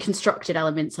the deconstructed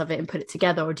elements of it and put it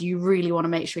together, or do you really want to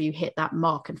make sure you hit that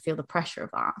mark and feel the pressure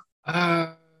of that?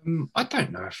 I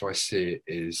don't know if I see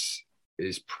it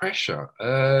as pressure.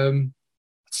 I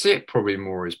see it probably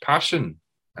more as passion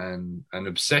and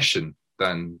obsession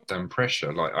than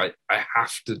pressure. Like I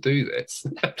have to do this.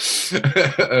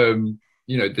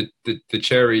 The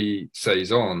cherry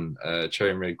saison,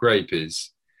 cherry and red grape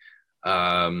is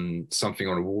something I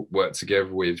want to work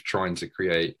together with, trying to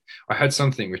create. I had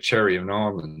something with cherry and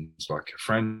almonds, like a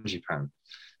frangipane,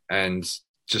 and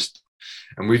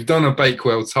we've done a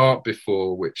Bakewell tart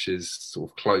before, which is sort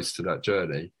of close to that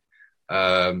journey.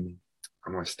 Am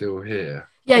I still here?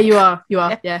 Yeah, you are.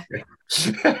 Yeah.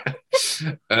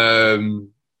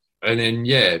 And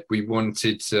then, we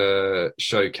wanted to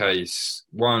showcase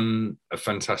a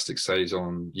fantastic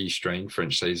saison yeast strain,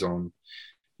 French saison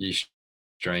yeast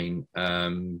strain,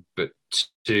 but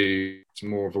two, it's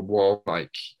more of a wild,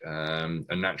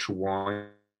 a natural wine.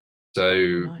 So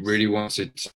nice. Really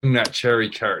wanted to bring that cherry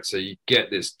character. You get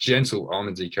this gentle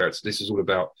almondy character. This is all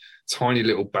about tiny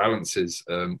little balances,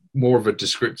 more of a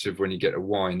descriptive when you get a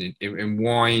wine. In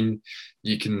wine,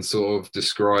 you can sort of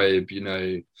describe,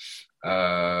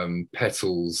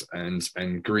 petals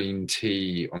and green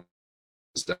tea on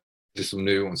little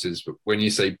nuances, but when you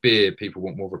say beer, people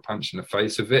want more of a punch in the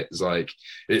face of it. It's like,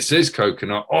 it says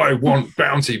coconut, I want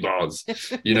bounty bars.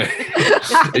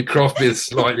 It craft beer is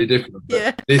slightly different,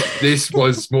 but this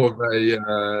was more of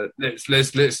a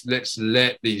let's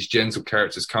let these gentle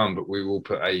characters come, but we will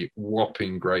put a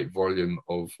whopping great volume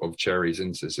of cherries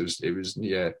into this. It was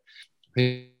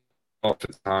half a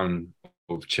ton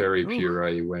of cherry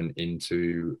puree went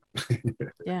into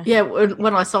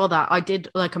when I saw that, I did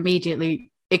immediately,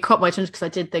 it caught my attention because I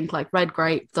did think red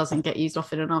grape doesn't get used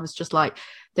often, and I was just like,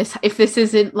 if this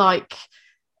isn't a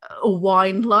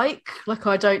wine, I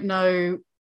don't know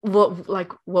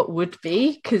what would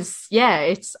be, because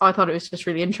I thought it was just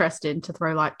really interesting to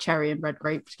throw cherry and red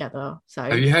grape together. So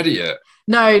have you had it yet?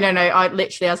 No, I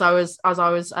literally, as I was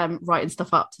writing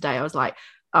stuff up today, I was like,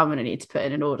 I'm going to need to put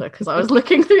in an order, because I was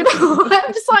looking through the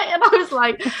website and I was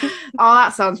like, oh,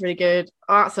 that sounds really good.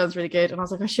 Oh, that sounds really good. And I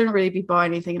was like, I shouldn't really be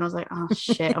buying anything. And I was like, oh,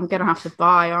 shit, I'm going to have to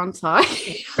buy, aren't I?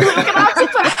 I'm going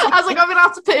to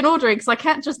have to put an order in, because I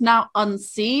can't just now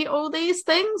unsee all these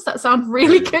things that sound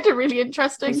really good and really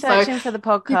interesting. Searching for the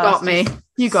podcast.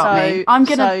 You got me. I'm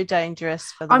going to so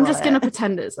dangerous for the I'm just going to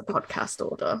pretend it's a podcast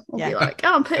order. I'll be like,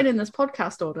 oh, I'm putting in this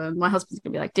podcast order. And my husband's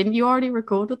going to be like, didn't you already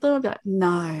record with them? I'll be like,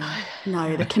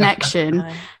 no, the connection.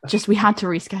 Just, we had to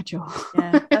reschedule.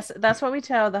 Yeah, that's what we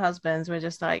tell the husbands. We're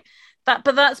just like, that,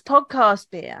 but that's podcast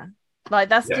beer.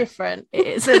 That's different. It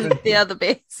isn't the other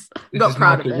bits. Not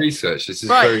proud of it. Research. This is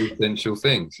very essential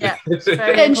things. Yeah,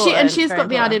 and she's got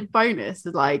the added bonus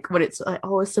of when it's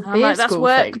it's a beer that's school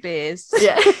work thing. Beers.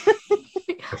 Yeah.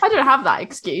 I don't have that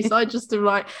excuse. I just am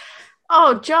like,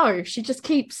 oh, Joe, she just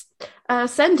keeps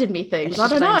sending me things. I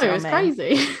don't know. It's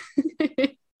crazy.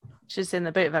 She's in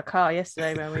the boot of her car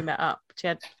yesterday when we met up. She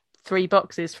had 3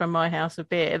 boxes from my house of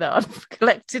beer that I'd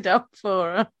collected up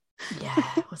for her. Yeah,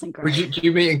 it wasn't great. Do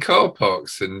you meet in car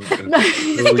parks? And no,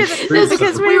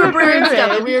 because we were brewing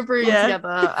together.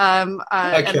 Together.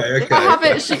 Okay. I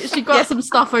haven't. She got some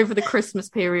stuff over the Christmas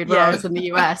period where I was in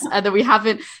the US, and then we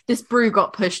haven't. This brew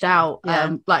got pushed out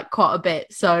quite a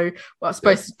bit. So we're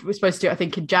supposed to do it, I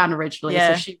think, in Jan originally.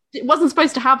 Yeah. So she wasn't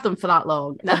supposed to have them for that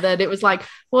long. No. And then it was like,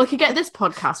 well, I could get this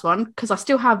podcast one because I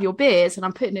still have your beers, and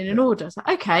I'm putting in an order. It's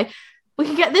like, okay, we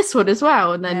can get this one as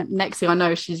well. And then next thing I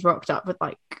know, she's rocked up with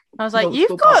I was like,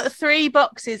 you've got 3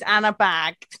 boxes and a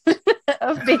bag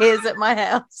of beers at my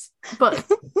house. But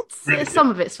some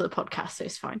of it's for the podcast, so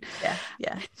it's fine.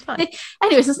 Yeah, it's fine.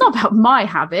 Anyways, it's not about my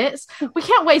habits. We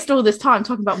can't waste all this time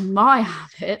talking about my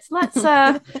habits. Let's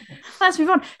move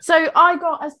on. So I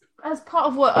got, as part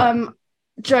of what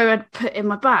Joe had put in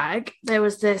my bag, there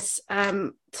was this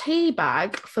tea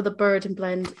bag for the Bird and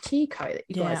Blend Tea Co. that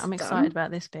you guys I'm excited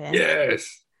about this beer.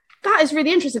 Yes. That is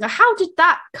really interesting. How did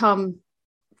that come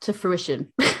to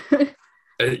fruition?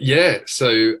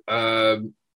 So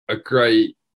a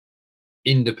great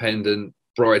independent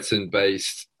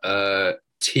Brighton-based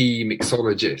tea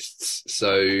mixologists.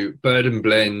 So Bird and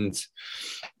Blend,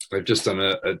 they've just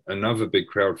done another big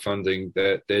crowdfunding.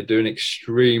 They're doing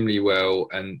extremely well,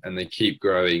 and they keep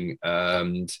growing.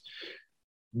 And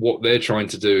what they're trying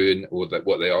to do,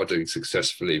 what they are doing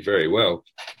successfully, very well,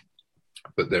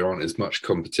 but there aren't as much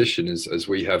competition as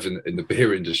we have in the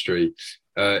beer industry,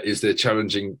 is they're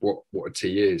challenging what a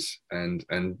tea is and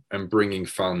bringing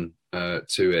fun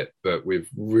to it, but with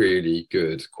really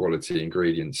good quality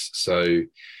ingredients. So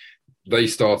they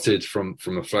started from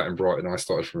a flat in Brighton. I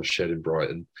started from a shed in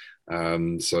Brighton.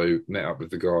 So met up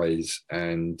with the guys,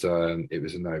 and it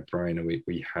was a no-brainer.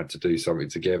 We had to do something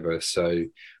together. So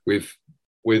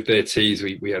with their teas,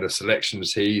 we had a selection of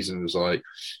teas, and it was like,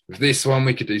 with this one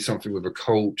we could do something with a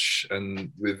colch,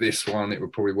 and with this one it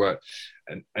would probably work.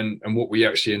 And what we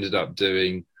actually ended up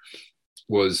doing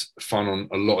was fun on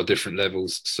a lot of different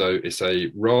levels. So it's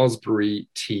a raspberry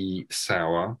tea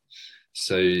sour.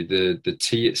 So the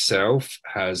tea itself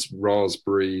has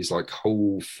raspberries, like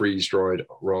whole freeze-dried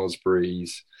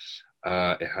raspberries.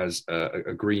 It has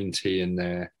a green tea in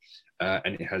there,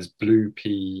 and it has blue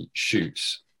pea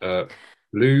shoots,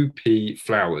 blue pea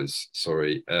flowers,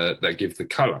 sorry, that give the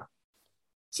color.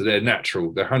 So they're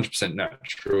natural. They're 100%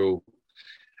 natural.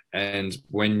 And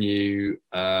when you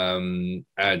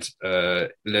add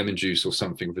lemon juice or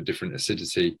something with a different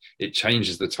acidity, it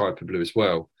changes the type of blue as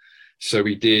well. So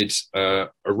we did a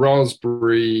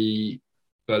raspberry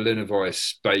Berliner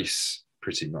Weiss base,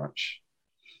 pretty much.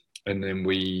 And then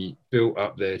we built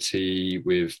up their tea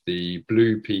with the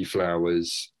blue pea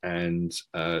flowers and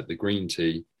the green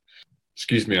tea.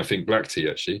 Excuse me, I think black tea,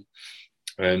 actually.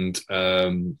 And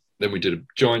then we did a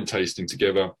giant tasting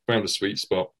together, found a sweet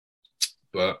spot.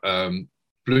 But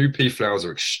blue pea flowers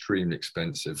are extremely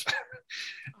expensive.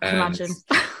 Imagine.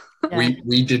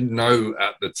 We didn't know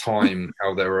at the time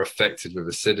how they were affected with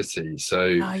acidity.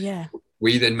 So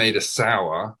we then made a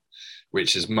sour,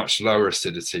 which is much lower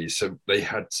acidity. So we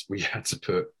had to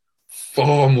put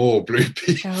far more blue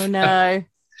pea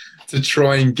to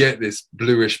try and get this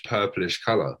bluish purplish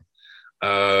color.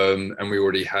 And we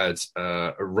already had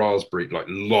a raspberry, like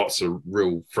lots of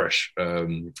real fresh,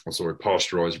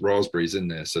 pasteurized raspberries in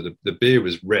there. So the beer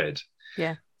was red.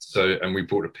 Yeah. So, and we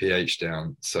brought the pH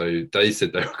down. So they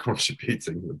said they were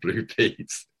contributing the blue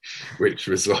peas, which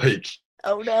was like,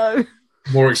 oh no,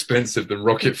 more expensive than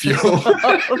rocket fuel.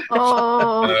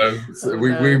 So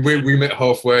we met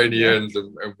halfway in the end,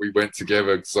 and we went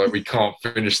together. So we can't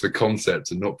finish the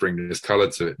concept and not bring this color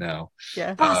to it now.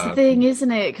 Yeah, that's the thing,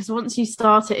 isn't it? Because once you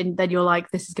start it, and then you're like,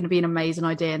 this is going to be an amazing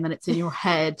idea, and then it's in your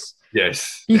head.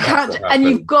 Yes, you can't, and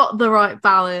you've got the right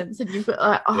balance, and you've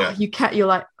got you can't. You're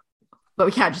like, but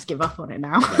we can't just give up on it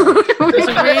now. There's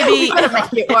a really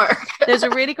make it work. There's a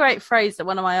really great phrase that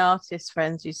one of my artist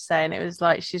friends used to say, and it was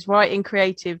like, she's writing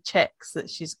creative checks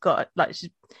that she's got, like she's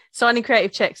signing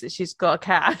creative checks that she's got to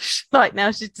cash. Like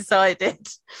now she's decided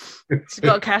she's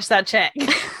got to cash that check.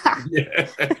 Yeah.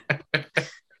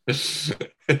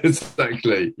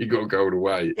 Exactly. You got to go all the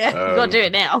way. Yeah, you got to do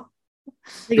it now.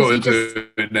 Got to do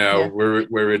it now. Yeah.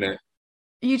 We're in it.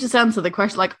 You just answer the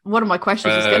question. Like, one of my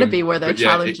questions is going to be, were there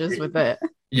challenges with it?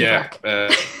 Yeah,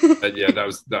 that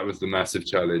was the massive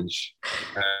challenge.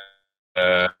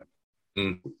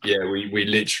 We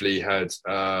literally had.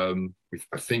 I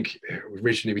think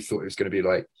originally we thought it was going to be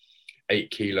like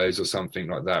 8 kilos or something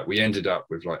like that. We ended up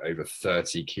with like over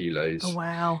 30 kilos. Oh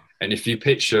wow! And if you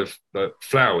picture the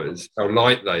flowers, how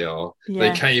light they are,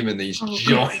 they came in these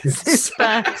giants.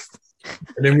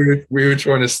 And then we were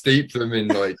trying to steep them in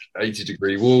like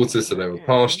 80-degree water, so they were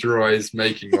pasteurized,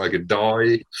 making like a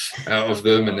dye out of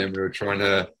them. And then we were trying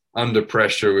to, under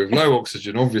pressure with low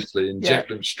oxygen, obviously, inject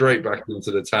them straight back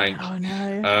into the tank. Oh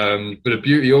no! But the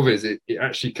beauty of it is it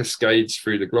actually cascades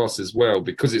through the glass as well,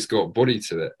 because it's got body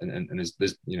to it, and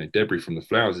there's debris from the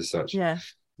flowers as such. Yeah.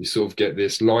 You sort of get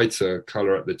this lighter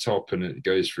color at the top, and it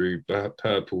goes through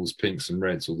purples, pinks, and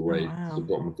reds all the way to the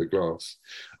bottom of the glass.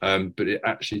 But it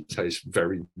actually tastes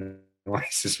very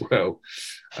nice as well.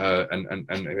 And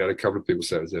we had a couple of people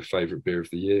say it was their favorite beer of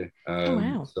the year.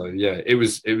 So yeah, it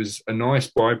was a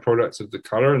nice byproduct of the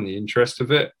color and the interest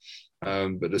of it.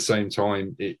 But at the same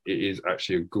time, it is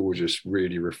actually a gorgeous,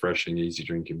 really refreshing, easy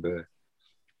drinking beer.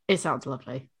 It sounds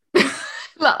lovely.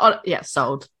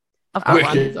 Sold.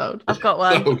 I've got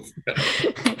one.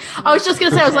 I was just going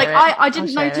to say, I was like, I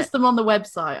didn't notice them on the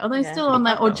website. Are they still on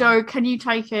there? Or Joe, can you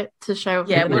take it to show?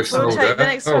 Yeah, we'll take the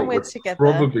next one we're together.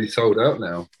 Probably sold out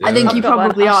now. Yeah. I think you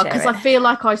probably are, because I feel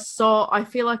like I saw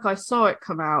it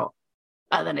come out,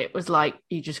 and then it was like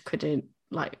you just couldn't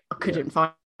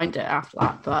find it after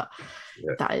that. But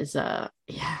that is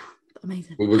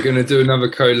amazing. Well, we're going to do another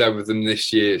collab with them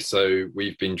this year. So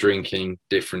we've been drinking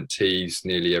different teas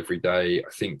nearly every day.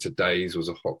 I think today's was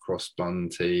a hot cross bun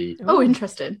tea. Oh,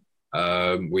 interesting.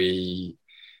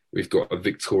 We've got a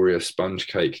Victoria sponge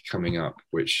cake coming up,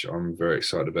 which I'm very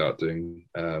excited about doing.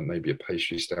 Maybe a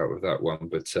pastry stout with that one.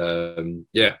 But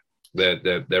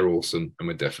they're awesome, and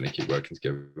we'll definitely keep working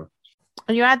together.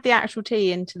 And you add the actual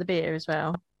tea into the beer as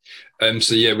well.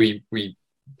 We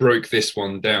broke this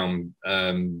one down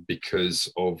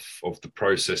because of the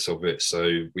process of it.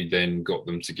 So we then got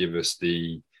them to give us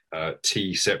the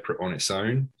tea separate on its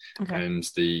own, Okay. and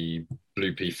the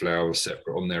blue pea flowers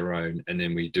separate on their own. And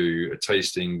then we do a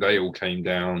tasting. They all came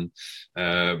down.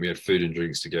 We had food and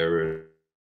drinks together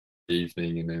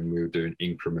evening, and then we were doing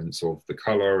increments of the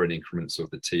color and increments of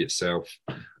the tea itself,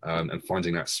 and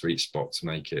finding that sweet spot to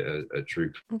make it a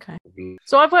true. Okay.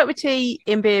 So I've worked with tea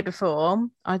in beer before.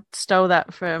 I stole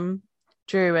that from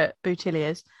Drew at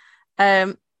Boutillier's.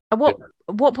 At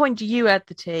what point do you add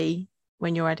the tea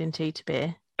when you're adding tea to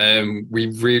beer? We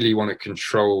really want to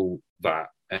control that,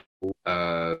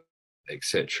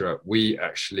 etc. We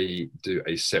actually do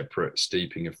a separate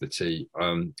steeping of the tea.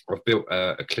 I've built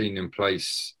a clean in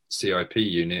place CIP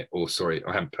unit, or sorry,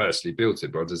 I haven't personally built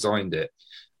it, but I designed it.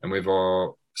 And with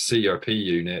our CIP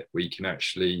unit, we can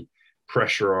actually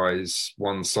pressurize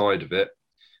one side of it,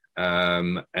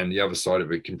 and the other side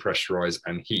of it can pressurize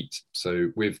and heat.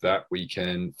 So with that, we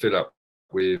can fill up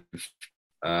with,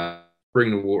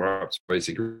 bring the water up to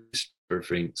basically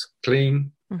everything's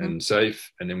clean and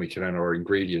safe, and then we can add our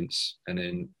ingredients, and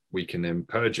then we can then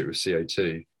purge it with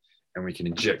CO2, and we can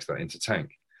inject that into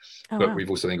tank. But we've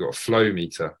also then got a flow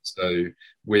meter. So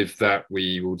with that,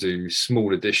 we will do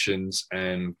small additions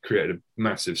and create a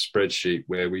massive spreadsheet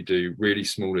where we do really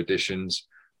small additions,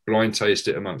 blind taste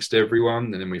it amongst everyone,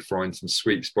 and then we find some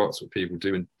sweet spots what people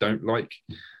do and don't like.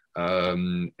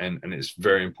 And it's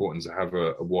very important to have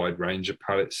a wide range of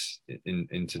palates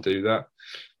in to do that.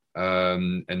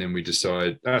 And then we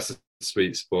decide that's a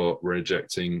sweet spot. We're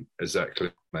ejecting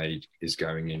exactly made is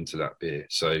going into that beer,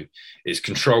 so it's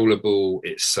controllable,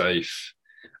 it's safe,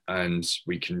 and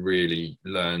we can really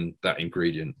learn that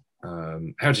ingredient.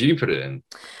 How do you put it in?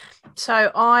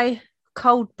 So I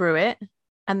cold brew it,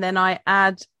 and then I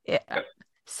add it,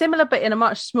 similar but in a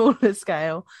much smaller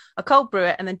scale. I cold brew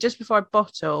it, and then just before I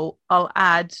bottle, I'll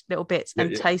add little bits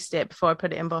and taste it before I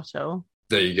put it in bottle.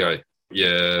 There you go.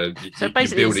 Yeah, so you're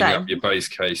building up your base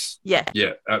case. Yeah,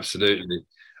 absolutely.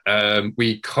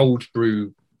 We cold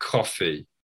brew coffee.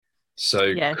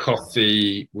 So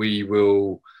coffee, we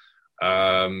will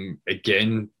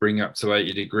again bring up to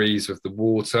 80 degrees with the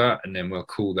water, and then we'll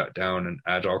cool that down and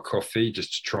add our coffee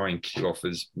just to try and kill off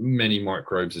as many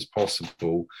microbes as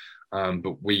possible.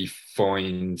 But we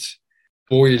find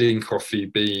boiling coffee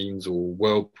beans or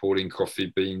well-pouring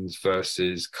coffee beans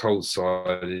versus cold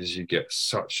ciders, you get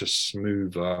such a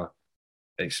smoother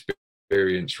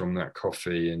experience from that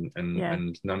coffee, and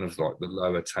none of like the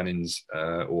lower tannins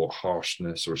or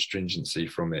harshness or astringency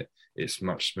from it. It's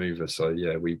much smoother. So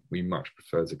yeah, we much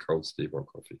prefer to cold steep our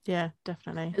coffee. Yeah,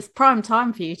 definitely. It's prime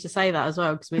time for you to say that as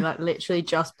well, because we like literally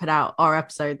just put out our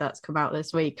episode that's come out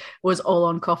this week was all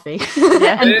on coffee.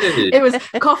 And it was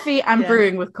coffee and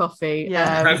brewing with coffee.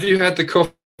 Have you had the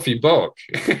coffee bock?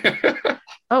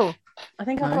 Oh, I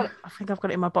think I've got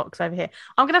it in my box over here.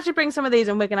 I'm gonna have to bring some of these,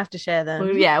 and we're gonna have to share them.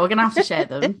 Well, we're gonna have to share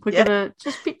them. We're gonna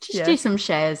just do some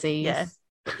sharesies. Yeah.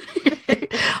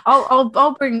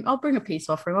 I'll bring a peace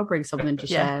offering. I'll bring something to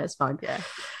share. It's fine. Yeah.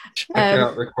 Check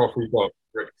out the coffee box.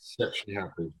 We're exceptionally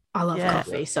happy. I love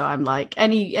coffee, so I'm like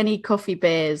any coffee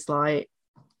beers, like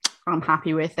I'm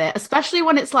happy with it. Especially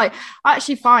when it's like, I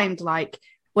actually find like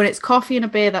when it's coffee and a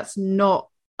beer that's not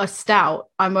a stout,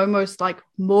 I'm almost like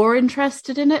more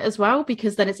interested in it as well,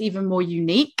 because then it's even more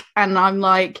unique, and I'm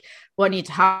like, well, I need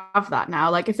to have that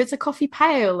now. Like if it's a coffee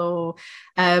pale, or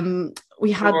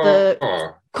we had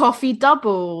the coffee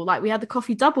double, like we had the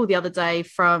coffee double the other day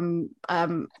from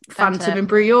Phantom in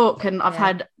Brew York, and I've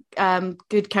had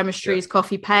Good Chemistry's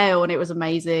coffee pale, and it was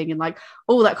amazing, and like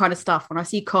all that kind of stuff. When I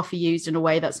see coffee used in a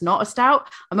way that's not a stout,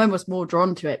 I'm almost more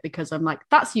drawn to it, because I'm like,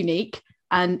 that's unique,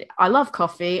 and I love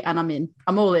coffee, and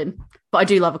I'm all in. But I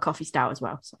do love a coffee stout as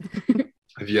well, so.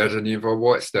 Have you had any of our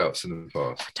white stouts in the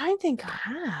past? I don't think I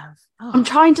have. I'm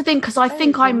trying to think, because I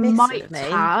think I might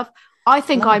have. I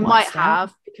think I might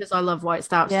have, because I love white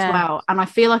stouts as well, and I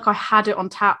feel like I had it on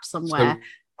tap somewhere.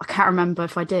 I can't remember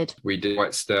if I did. We did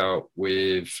white stout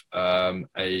with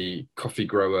a coffee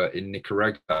grower in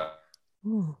Nicaragua.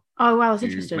 Ooh. Oh wow, that's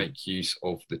interesting. Make use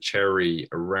of the cherry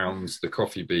around the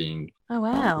coffee bean. Oh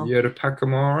wow. Have you heard of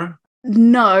Pacamara?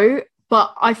 No,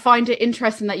 but I find it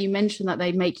interesting that you mentioned that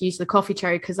they make use of the coffee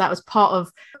cherry, because that was part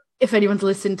of, if anyone's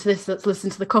listened to this that's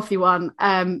listened to the coffee one,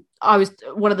 I was,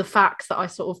 one of the facts that I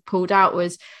sort of pulled out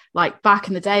was like back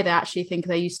in the day, they actually think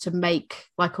they used to make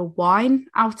like a wine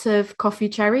out of coffee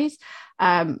cherries.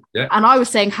 And I was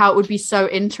saying how it would be so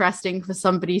interesting for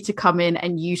somebody to come in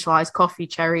and utilize coffee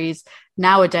cherries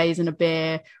nowadays in a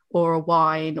beer, or a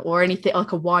wine or anything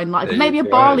like a wine, like There maybe you a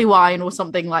go. barley wine or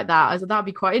something like that. I said that'd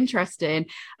be quite interesting.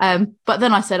 But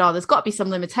then I said, oh, there's got to be some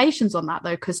limitations on that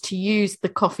though, because to use the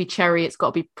coffee cherry, it's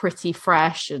got to be pretty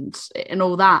fresh and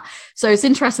all that. So it's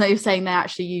interesting that you're saying they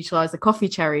actually utilize the coffee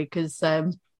cherry, because I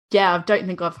don't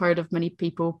think I've heard of many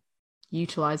people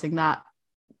utilizing that.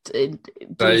 I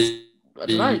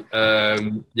don't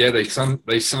know.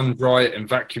 They sun dry it and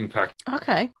vacuum pack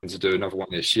Okay. to do another one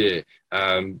this year.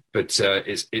 But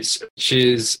it's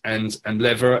peaches and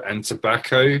leather and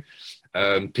tobacco.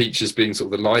 Peaches being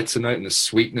sort of the lighter note and the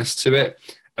sweetness to it,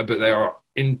 but they are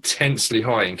intensely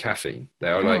high in caffeine. They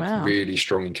are really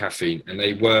strong in caffeine, and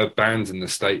they were banned in the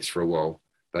States for a while.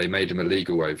 They made them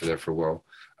illegal over there for a while.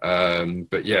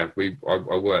 But yeah,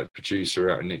 I worked producer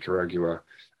out in Nicaragua.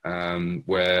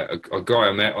 Where a guy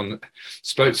I met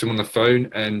spoke to him on the phone,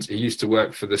 and he used to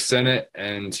work for the Senate,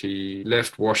 and he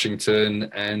left Washington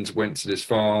and went to this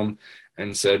farm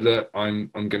and said, look,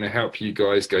 I'm going to help you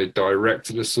guys go direct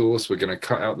to the source. We're going to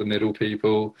cut out the middle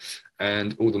people,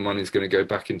 and all the money is going to go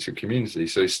back into the community.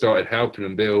 So he started helping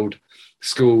them build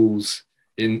schools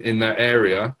in that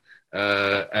area.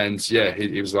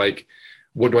 He was like,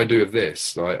 what do I do with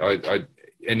this? I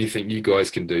anything you guys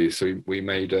can do. So we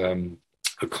made a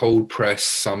cold press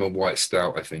summer white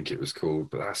stout, I think it was called,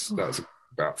 but that was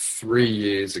about 3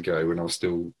 years ago when I was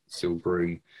still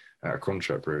brewing at a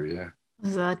contract brewery. Yeah,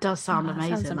 that does sound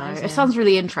amazing. Amazing. It sounds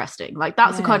really interesting. Like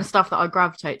that's the kind of stuff that I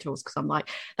gravitate towards, because I'm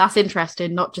like, that's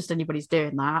interesting. Not just anybody's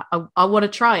doing that. I want to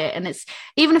try it, and it's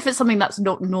even if it's something that's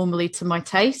not normally to my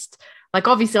taste. Like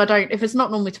obviously, I don't. If it's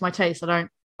not normally to my taste, I don't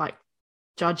like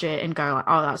judge it and go like,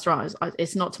 oh, that's right,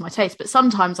 it's not to my taste. But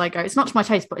sometimes I go, it's not to my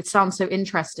taste, but it sounds so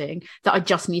interesting that I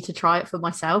just need to try it for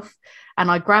myself,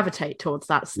 and I gravitate towards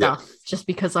that stuff just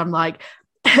because I'm like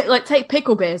like take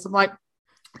pickle beers. I'm like,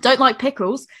 don't like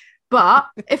pickles, but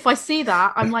if I see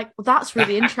that, I'm like, well, that's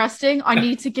really interesting. I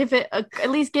need to at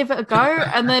least give it a go.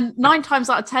 And then 9 times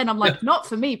out of 10, I'm like, not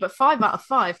for me, but 5 out of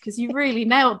 5, because you really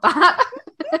nailed that.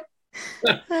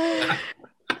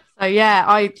 So yeah,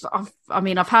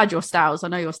 I've had your stouts. I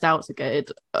know your stouts are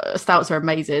good. Stouts are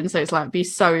amazing. So it's like, be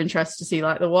so interested to see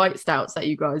like the white stouts that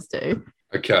you guys do.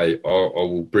 Okay, I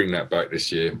will bring that back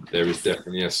this year. There is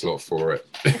definitely a slot for it.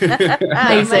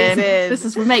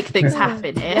 Amazing. We make things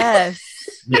happen here. Yes.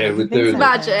 Yeah, we're doing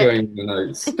magic. Going the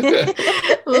notes.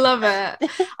 Love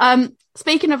it.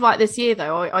 Speaking of like this year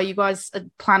though, are you guys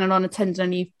planning on attending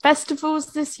any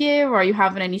festivals this year, or are you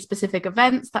having any specific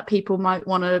events that people might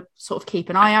want to sort of keep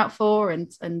an eye out for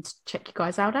and check you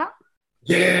guys out at?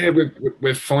 Yeah,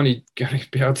 we're finally going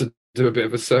to be able to do a bit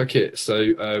of a circuit.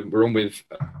 So we're on with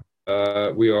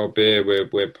We Are Beer.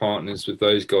 We're partners with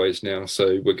those guys now.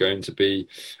 So we're going to be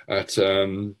at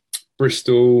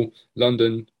Bristol,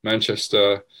 London,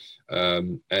 Manchester,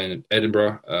 and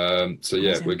Edinburgh.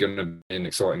 Amazing. We're going to be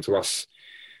exciting to us.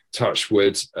 Touch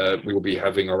wood, we will be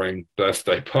having our own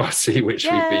birthday party, which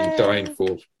we've been dying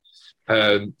for.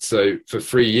 So for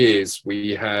 3 years,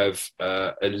 we have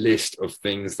a list of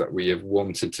things that we have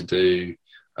wanted to do,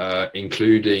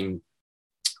 including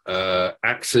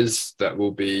axes that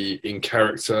will be in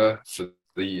character for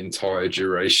the entire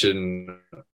duration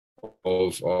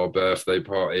of our birthday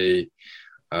party,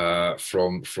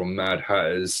 from Mad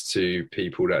Hatters to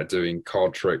people that are doing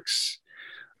card tricks,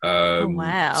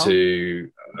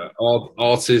 to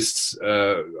artists,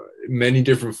 many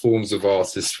different forms of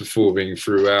artists performing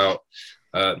throughout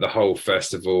the whole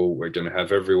festival. We're going to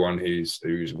have everyone who's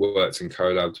worked and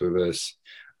collabed with us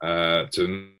to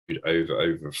mood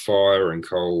over fire and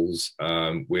coals.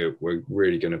 We're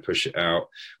really going to push it out.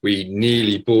 We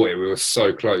nearly bought it. We were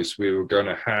so close. We were going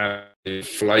to have an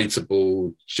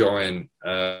inflatable giant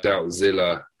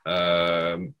Stoutzilla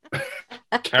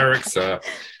character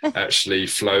actually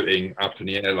floating up in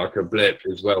the air like a blip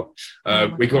as well.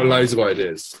 We got loads of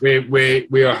ideas.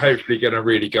 We are hopefully going to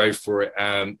really go for it.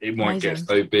 It might get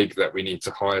so big that we need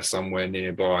to hire somewhere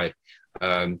nearby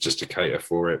just to cater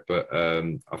for it, but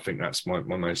I think that's my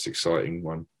most exciting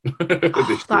one.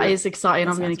 That is exciting.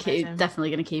 I'm going to definitely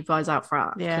going to keep eyes out for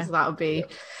that, because that would be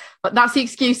but that's the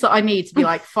excuse that I need to be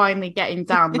like finally getting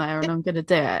down there, and I'm going to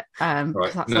do it. Right.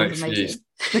 That sounds amazing.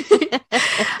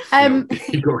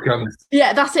 You've got to come.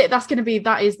 Yeah, that's it.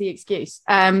 That is the excuse.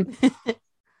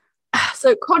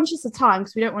 So conscious of time,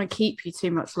 because we don't want to keep you too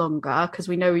much longer, because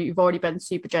we know you've already been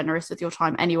super generous with your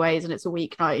time anyways, and it's a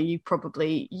weeknight,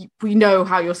 and we know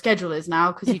how your schedule is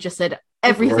now, because you just said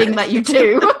everything that you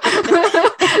do.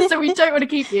 So we don't want to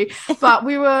keep you, but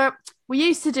we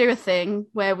used to do a thing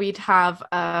where we'd have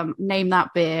name that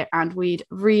beer, and we'd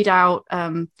read out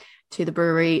to the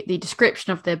brewery the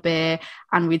description of their beer,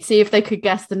 and we'd see if they could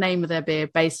guess the name of their beer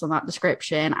based on that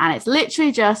description. And it's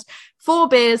literally just 4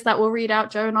 beers that we'll read out.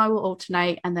 Joe and I will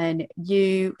alternate, and then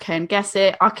you can guess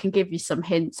it. I can give you some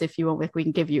hints if you want. We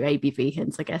can give you ABV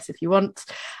hints, I guess, if you want.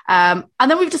 And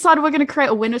then we've decided we're going to create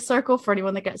a winner's circle for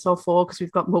anyone that gets all 4, because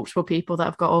we've got multiple people that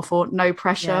have got all 4. No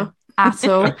pressure at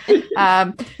all.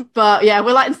 But yeah,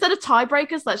 we're like, instead of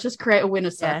tiebreakers, let's just create a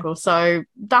winner's circle. So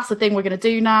that's the thing we're going to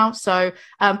do now. So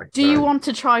do you want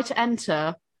to try to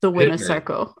enter the winner's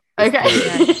circle?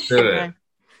 Okay.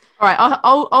 All right,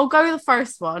 I'll go with the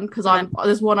first one, because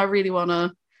there's one I really want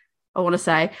to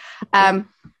say. I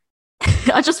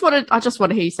just want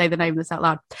to hear you say the name of this out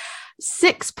loud.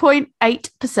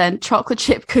 6.8% chocolate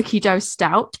chip cookie dough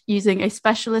stout, using a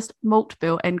specialist malt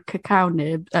bill and cocoa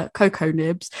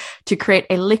nibs to create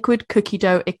a liquid cookie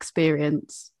dough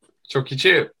experience. Chocolate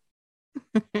chip.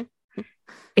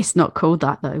 It's not called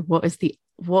that though. What is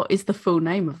the full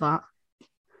name of that?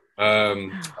 Dough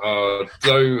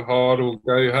hard or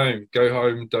go home. Go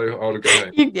home, dough hard or go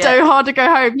home. Dough hard to go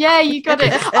home. Yeah, you got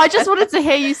it. I just wanted to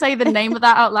hear you say the name of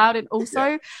that out loud, and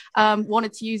also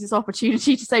wanted to use this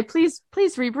opportunity to say, please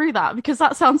rebrew that, because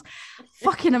that sounds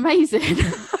fucking amazing. And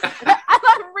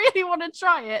I really want to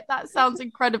try it. That sounds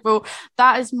incredible.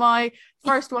 That is my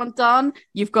first one done.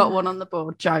 You've got one on the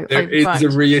board, Joe. There is a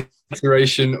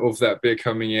reiteration of that beer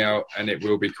coming out, and it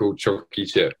will be called Chocolate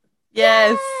Chip.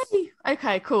 Yes. Yay!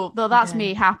 Okay, cool. Well, that's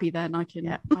me happy then. I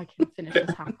can finish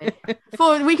this happy.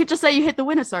 We could just say you hit the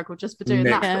winner circle just for doing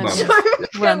that. So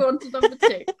go on to number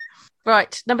 2.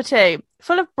 Right, number 2.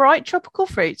 Full of bright tropical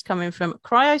fruits coming from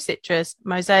Cryo Citrus,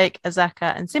 Mosaic,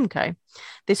 Azaka, and Simcoe.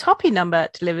 This hoppy number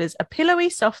delivers a pillowy,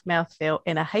 soft mouthfeel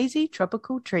in a hazy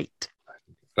tropical treat.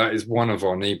 That is one of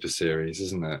our NEPA series,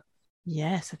 isn't it?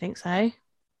 Yes, I think so.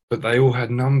 But they all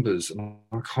had numbers, and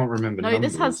I can't remember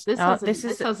numbers.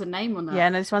 This has a name on it. Yeah,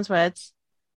 no, this one's words.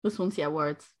 This one's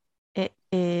words. It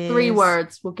is 3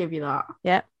 words. We'll give you that.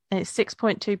 Yeah, and it's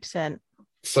 6.2%.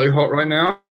 So hot right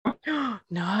now?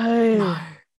 No.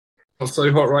 Not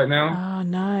so hot right now? Oh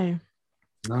no.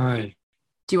 No.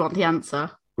 Do you want the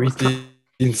answer? We did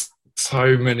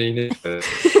so many NEPA.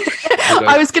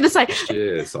 I was going to say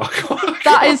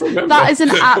that is an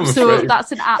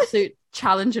absolute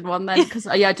challenging one then, because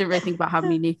I didn't really think about how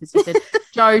many NEPAs you did.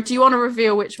 Joe, do you want to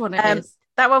reveal which one it is?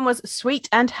 That one was Sweet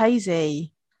and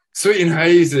Hazy. Sweet and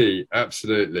Hazy,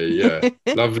 absolutely, yeah.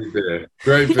 Lovely beer,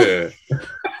 great beer.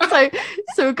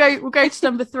 So we'll go to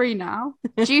number 3 now.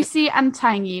 Juicy and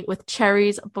tangy with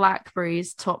cherries,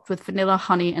 blackberries, topped with vanilla,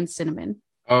 honey, and cinnamon.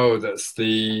 Oh, that's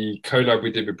the collab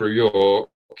we did with Brew York.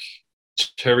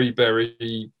 Cherry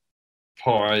berry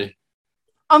pie.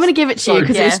 I'm going to give it to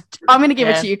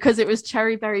you because it was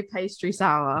cherry berry pastry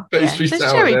sour. Pastry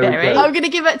sour. Cherry berry. I'm going to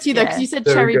give it to you though, because you said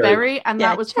cherry berry, and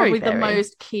that was probably berry. The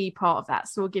most key part of that.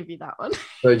 So we'll give you that one.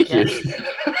 Thank you.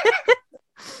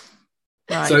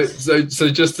 Right. So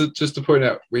just to point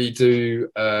out, we do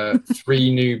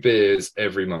 3 new beers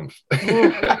every month.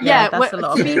 Yeah, that's a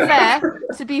lot. To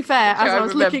be fair, as I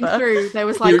was looking through, there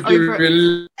was like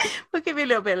We'll give you a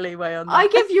little bit of leeway on that. I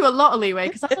give you a lot of leeway,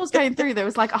 because as I was going through, there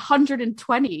was like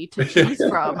 120 to choose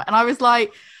from, and I was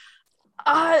like,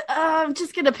 I'm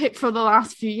just gonna pick from the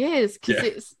last few years,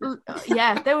 because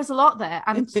there was a lot there,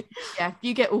 and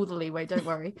you get all the leeway, don't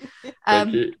worry.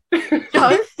 Thank you.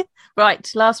 Joe? Right,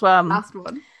 last one.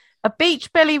 A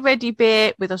beach belly ready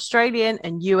beer with Australian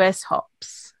and US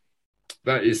hops.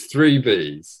 That is 3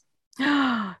 Bs.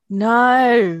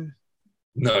 No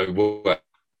way.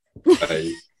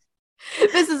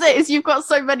 This is it. You've got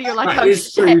so many. You're like, that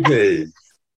is 3 Bs.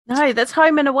 No, that's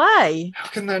Home and Away. How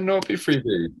can that not be 3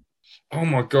 Bs? Oh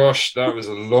my gosh, that was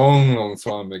a long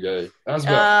time ago. That was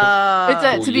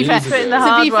about to be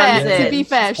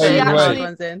fair,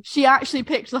 she actually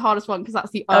picked the hardest one, because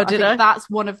that's that's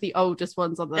one of the oldest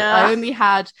ones on the. I only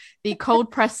had the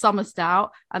cold pressed summer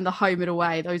stout and the Home and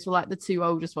Away. Those were like the 2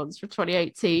 oldest ones for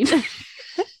 2018.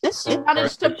 She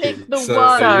managed to pick the one.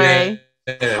 Sorry.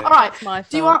 Yeah. All right.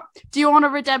 Do you want a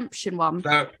redemption one?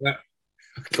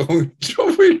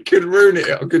 We could ruin it.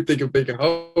 I could think of big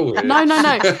hole. No. I'm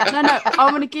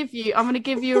gonna give you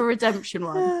a redemption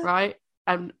one, right?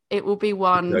 And it will be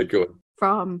one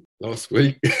from last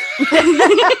week.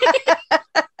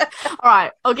 All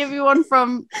right, I'll give you one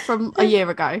from a year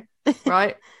ago,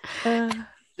 right?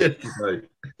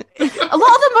 A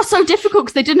lot of them are so difficult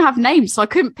because they didn't have names, so I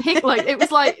couldn't pick. Like it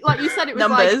was like you said, it was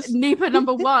numbers. Like NEPA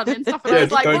number 1 and stuff. And I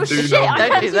was like, oh shit, I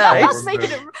can't do that.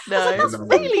 That's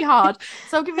really hard.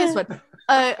 So I'll give you this one.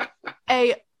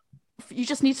 A you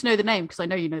just need to know the name because I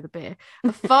know you know the beer. A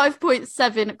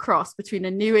 5.7 cross between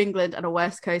a New England and a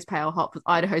West Coast pale hop with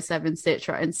Idaho 7,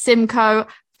 Citra, and Simcoe.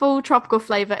 Full tropical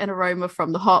flavor and aroma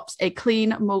from the hops. A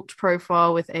clean malt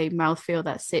profile with a mouthfeel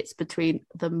that sits between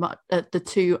the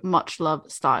two much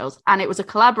loved styles. And it was a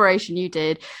collaboration you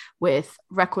did with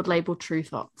record label True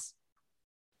Thoughts.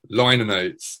 Liner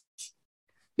notes.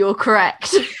 You're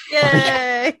correct.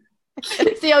 Yay!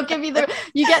 See, I'll give you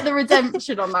you get the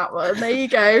redemption on that one. There you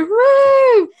go.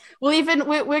 Woo! Well, even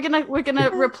we're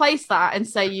gonna replace that and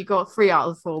say you got 3 out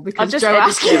of 4 because Joe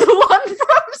asked you the one from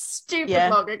stupid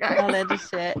long ago. I'll edit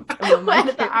it. We'll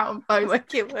edit that out and post.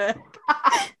 Make it work.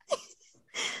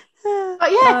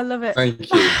 But yeah, I love it. Thank you.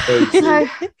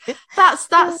 So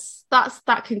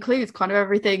that concludes kind of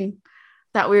everything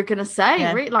that we were gonna say.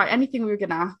 Yeah. Really, like anything we were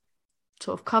gonna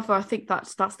sort of cover. I think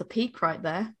that's the peak right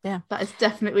there. Yeah, that is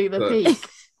definitely the peak.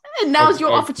 And now's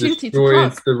your opportunity to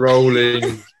plug.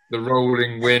 The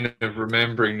rolling win of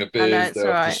remembering the beers that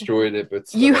I've destroyed it.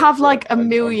 But you have like a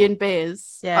million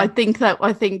beers. Yeah, I think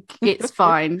it's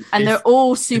fine, and they're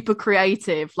all super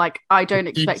creative. Like I don't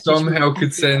expect you somehow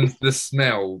could send the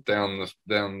smell down the.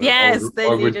 Yes,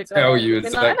 I would tell you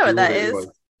exactly I know what that is.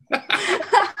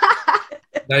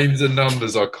 Names and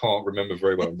numbers I can't remember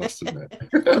very well, I must admit.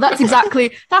 Well, that's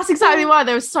exactly why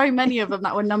there were so many of them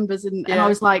that were numbers, and I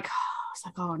was like,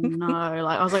 oh no,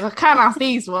 like I was like, I can't have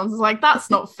these ones. I was like, that's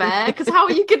not fair, because how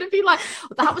are you going to be like,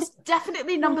 that was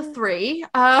definitely number 3.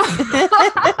 I was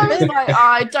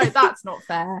like, that's not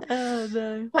fair. Oh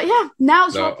no. But yeah,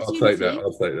 now's your opportunity.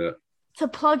 I'll take that. To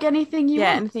plug anything you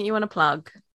want. Anything you want to plug.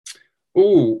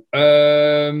 So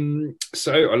our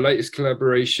latest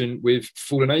collaboration with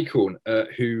Fallen Acorn,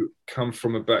 who come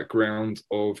from a background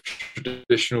of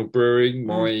traditional brewing.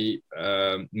 My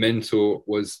mentor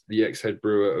was the ex-head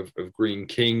brewer of Green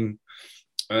King.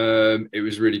 It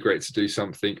was really great to do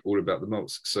something all about the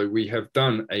malts. So we have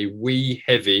done a wee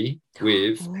heavy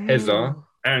with heather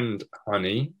and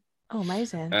honey. Oh,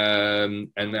 amazing. And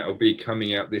that will be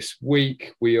coming out this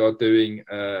week. We are doing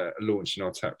a launch in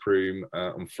our tap room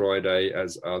on Friday,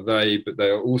 as are they, but they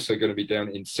are also going to be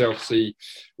down in Southsea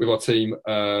with our team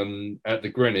at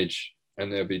the Greenwich,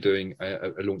 and they'll be doing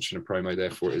a launch and a promo there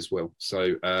for it as well.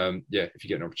 So if you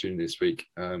get an opportunity this week,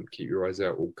 keep your eyes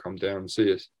out or come down and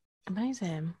see us.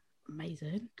 Amazing.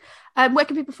 Where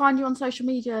can people find you on social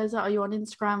media? Are you on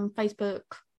Instagram, Facebook?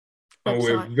 Oh,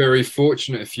 we're very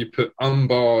fortunate. If you put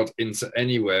Unbarred into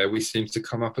anywhere, we seem to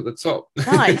come up at the top.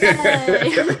 Nice.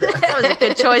 That was a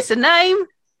good choice of name.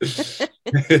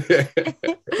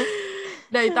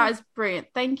 No, that is brilliant.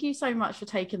 Thank you so much for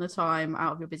taking the time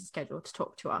out of your busy schedule to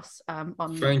talk to us.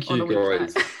 Thank you,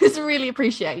 guys. It's really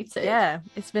appreciated. Yeah,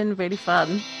 it's been really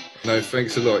fun. No,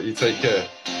 thanks a lot. You take care.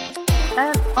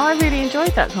 I really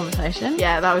enjoyed that conversation.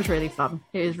 Yeah, that was really fun.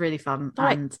 It was really fun.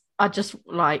 And I just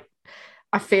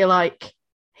I feel like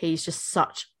he's just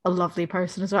such a lovely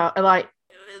person as well. Like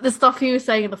the stuff he was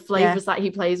saying and the flavors that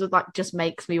he plays with, just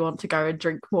makes me want to go and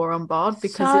drink more Unbarred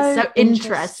because it's so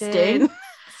interesting.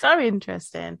 So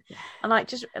interesting. And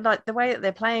just the way that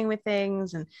they're playing with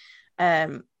things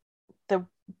and the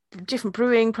different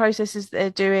brewing processes that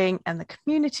they're doing and the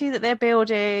community that they're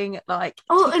building, the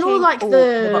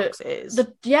boxes.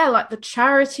 The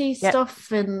charity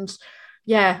stuff, and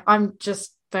I'm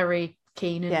just very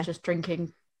keen and just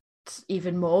drinking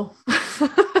even more.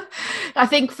 I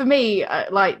think for me,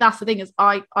 that's the thing, is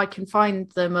I can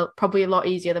find them probably a lot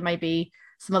easier than maybe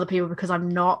some other people because I'm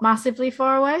not massively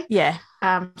far away.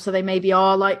 So they maybe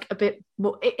are a bit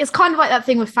more. It's kind of like that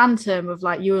thing with Phantom of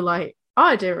you were like,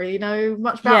 I didn't really know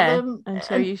much about them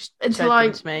until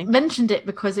I mentioned it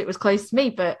because it was close to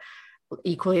me, but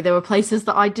equally there were places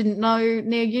that I didn't know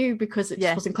near you because it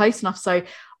just wasn't close enough. So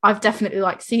I've definitely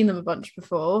seen them a bunch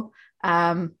before,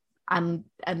 and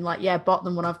bought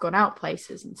them when I've gone out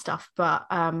places and stuff, but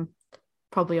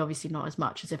probably obviously not as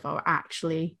much as if I were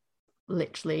actually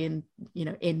literally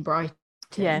in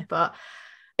Brighton. But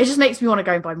it just makes me want to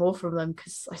go and buy more from them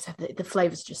because I said the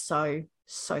flavors are just so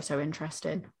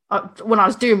interesting. When I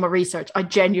was doing my research, I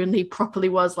genuinely properly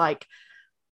was like,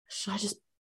 should I just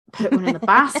put one in the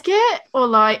basket or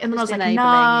and then I was like,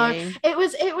 no. It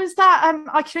was that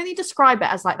I can only describe it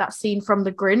as that scene from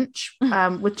The Grinch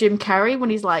with Jim Carrey when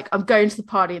he's like, I'm going to the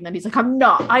party, and then he's like, I'm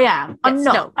not, I am, I'm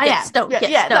not, I am.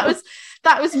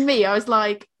 That was me. I was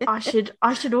like, I should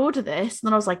order this, and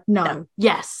then I was like, no,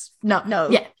 yes, no,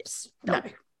 yes, no,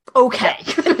 okay.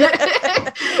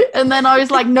 And then I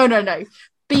was like, no,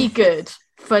 be good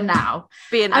for now,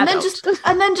 and then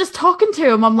just talking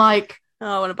to him, I'm like,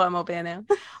 I want to buy more beer now.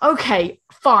 Okay,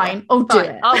 fine. I'll do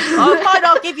it.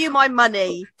 I'll give you my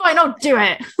money. Fine, I'll do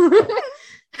it.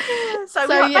 So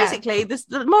basically,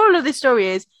 the moral of this story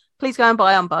is please go and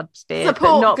buy Unbarred beer.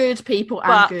 Support good people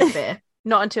and good beer.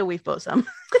 Not until we've bought some.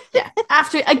 Yeah.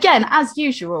 After, again, as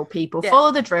usual, people,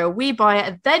 follow the drill. We buy it,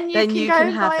 and then you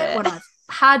can buy it when I've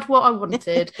had what I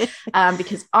wanted.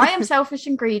 Because I am selfish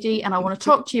and greedy, and I want to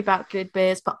talk to you about good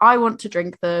beers, but I want to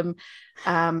drink them.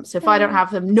 So if I don't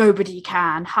have them, nobody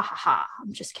can. Ha ha ha.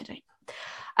 I'm just kidding.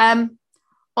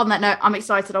 On that note, I'm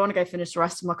excited. I want to go finish the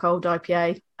rest of my cold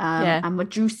IPA and my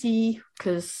juicy,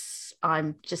 because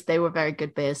they were very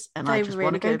good beers, and I just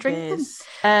want to go drink them.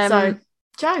 So,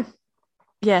 Joe.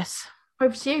 Yes.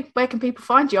 Over to you. Where can people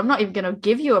find you? I'm not even going to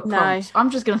give you a prompt. No,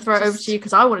 I'm just going to throw it over to you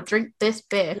because I want to drink this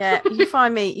beer. Yeah, you can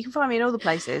find me. You can find me in all the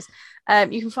places.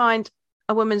 You can find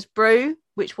A Woman's Brew,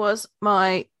 which was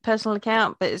my personal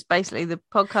account, but it's basically the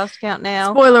podcast account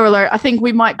now. Spoiler alert! I think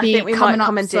we might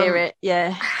commandeer it.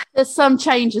 Yeah, there's some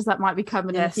changes that might be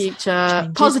coming in the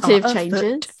future. Positive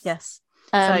changes. Yes.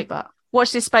 But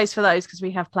watch this space for those because we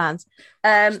have plans.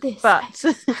 You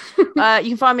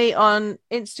can find me on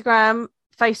Instagram,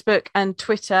 Facebook and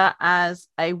Twitter as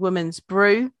A Woman's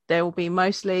Brew. There will be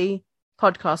mostly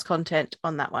podcast content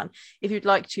on that one. If you'd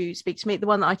like to speak to me, the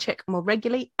one that I check more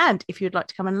regularly, and if you'd like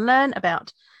to come and learn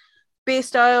about beer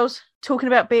styles, talking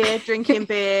about beer, drinking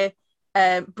beer,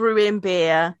 brewing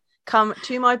beer, come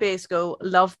to my beer school,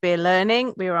 Love Beer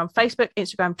Learning. We are on Facebook,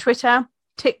 Instagram, Twitter,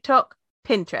 TikTok,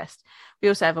 Pinterest. We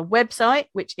also have a website,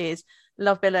 which is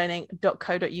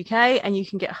lovebeerlearning.co.uk, and you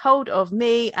can get hold of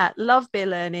me at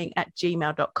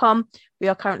lovebeerlearning@gmail.com. We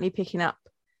are currently picking up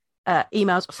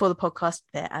emails for the podcast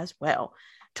there as well.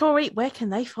 Tori, where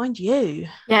can they find you?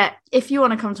 Yeah, if you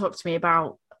want to come talk to me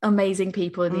about amazing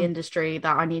people in the industry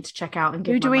that I need to check out and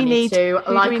give my money to,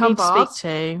 like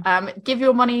Unbarred, give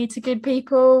your money to good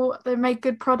people that make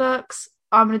good products.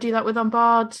 I'm going to do that with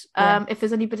Unbarred. If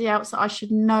there's anybody else that I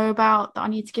should know about that I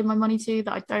need to give my money to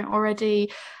that I don't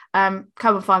already, come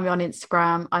and find me on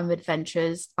Instagram. I'm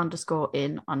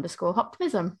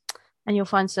adventures_in_optimism. And you'll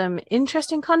find some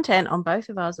interesting content on both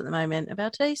of ours at the moment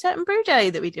about a certain brew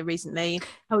day that we did recently.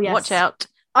 Oh, yes. Watch out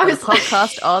for the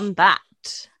podcast on that.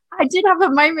 I did have a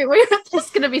moment where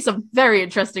there's going to be some very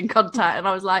interesting content, and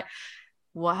I was like,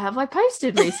 what have I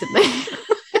posted recently?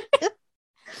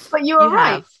 But you were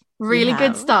right. Really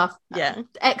good stuff. Yeah.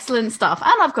 Excellent stuff.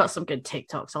 And I've got some good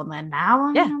TikToks on there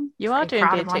now. You are doing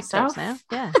good TikToks now.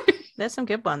 Yeah. There's some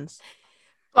good ones.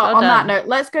 But on that note,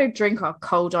 let's go drink our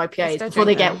cold IPAs before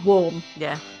they get warm.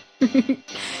 Yeah.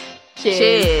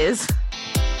 Cheers.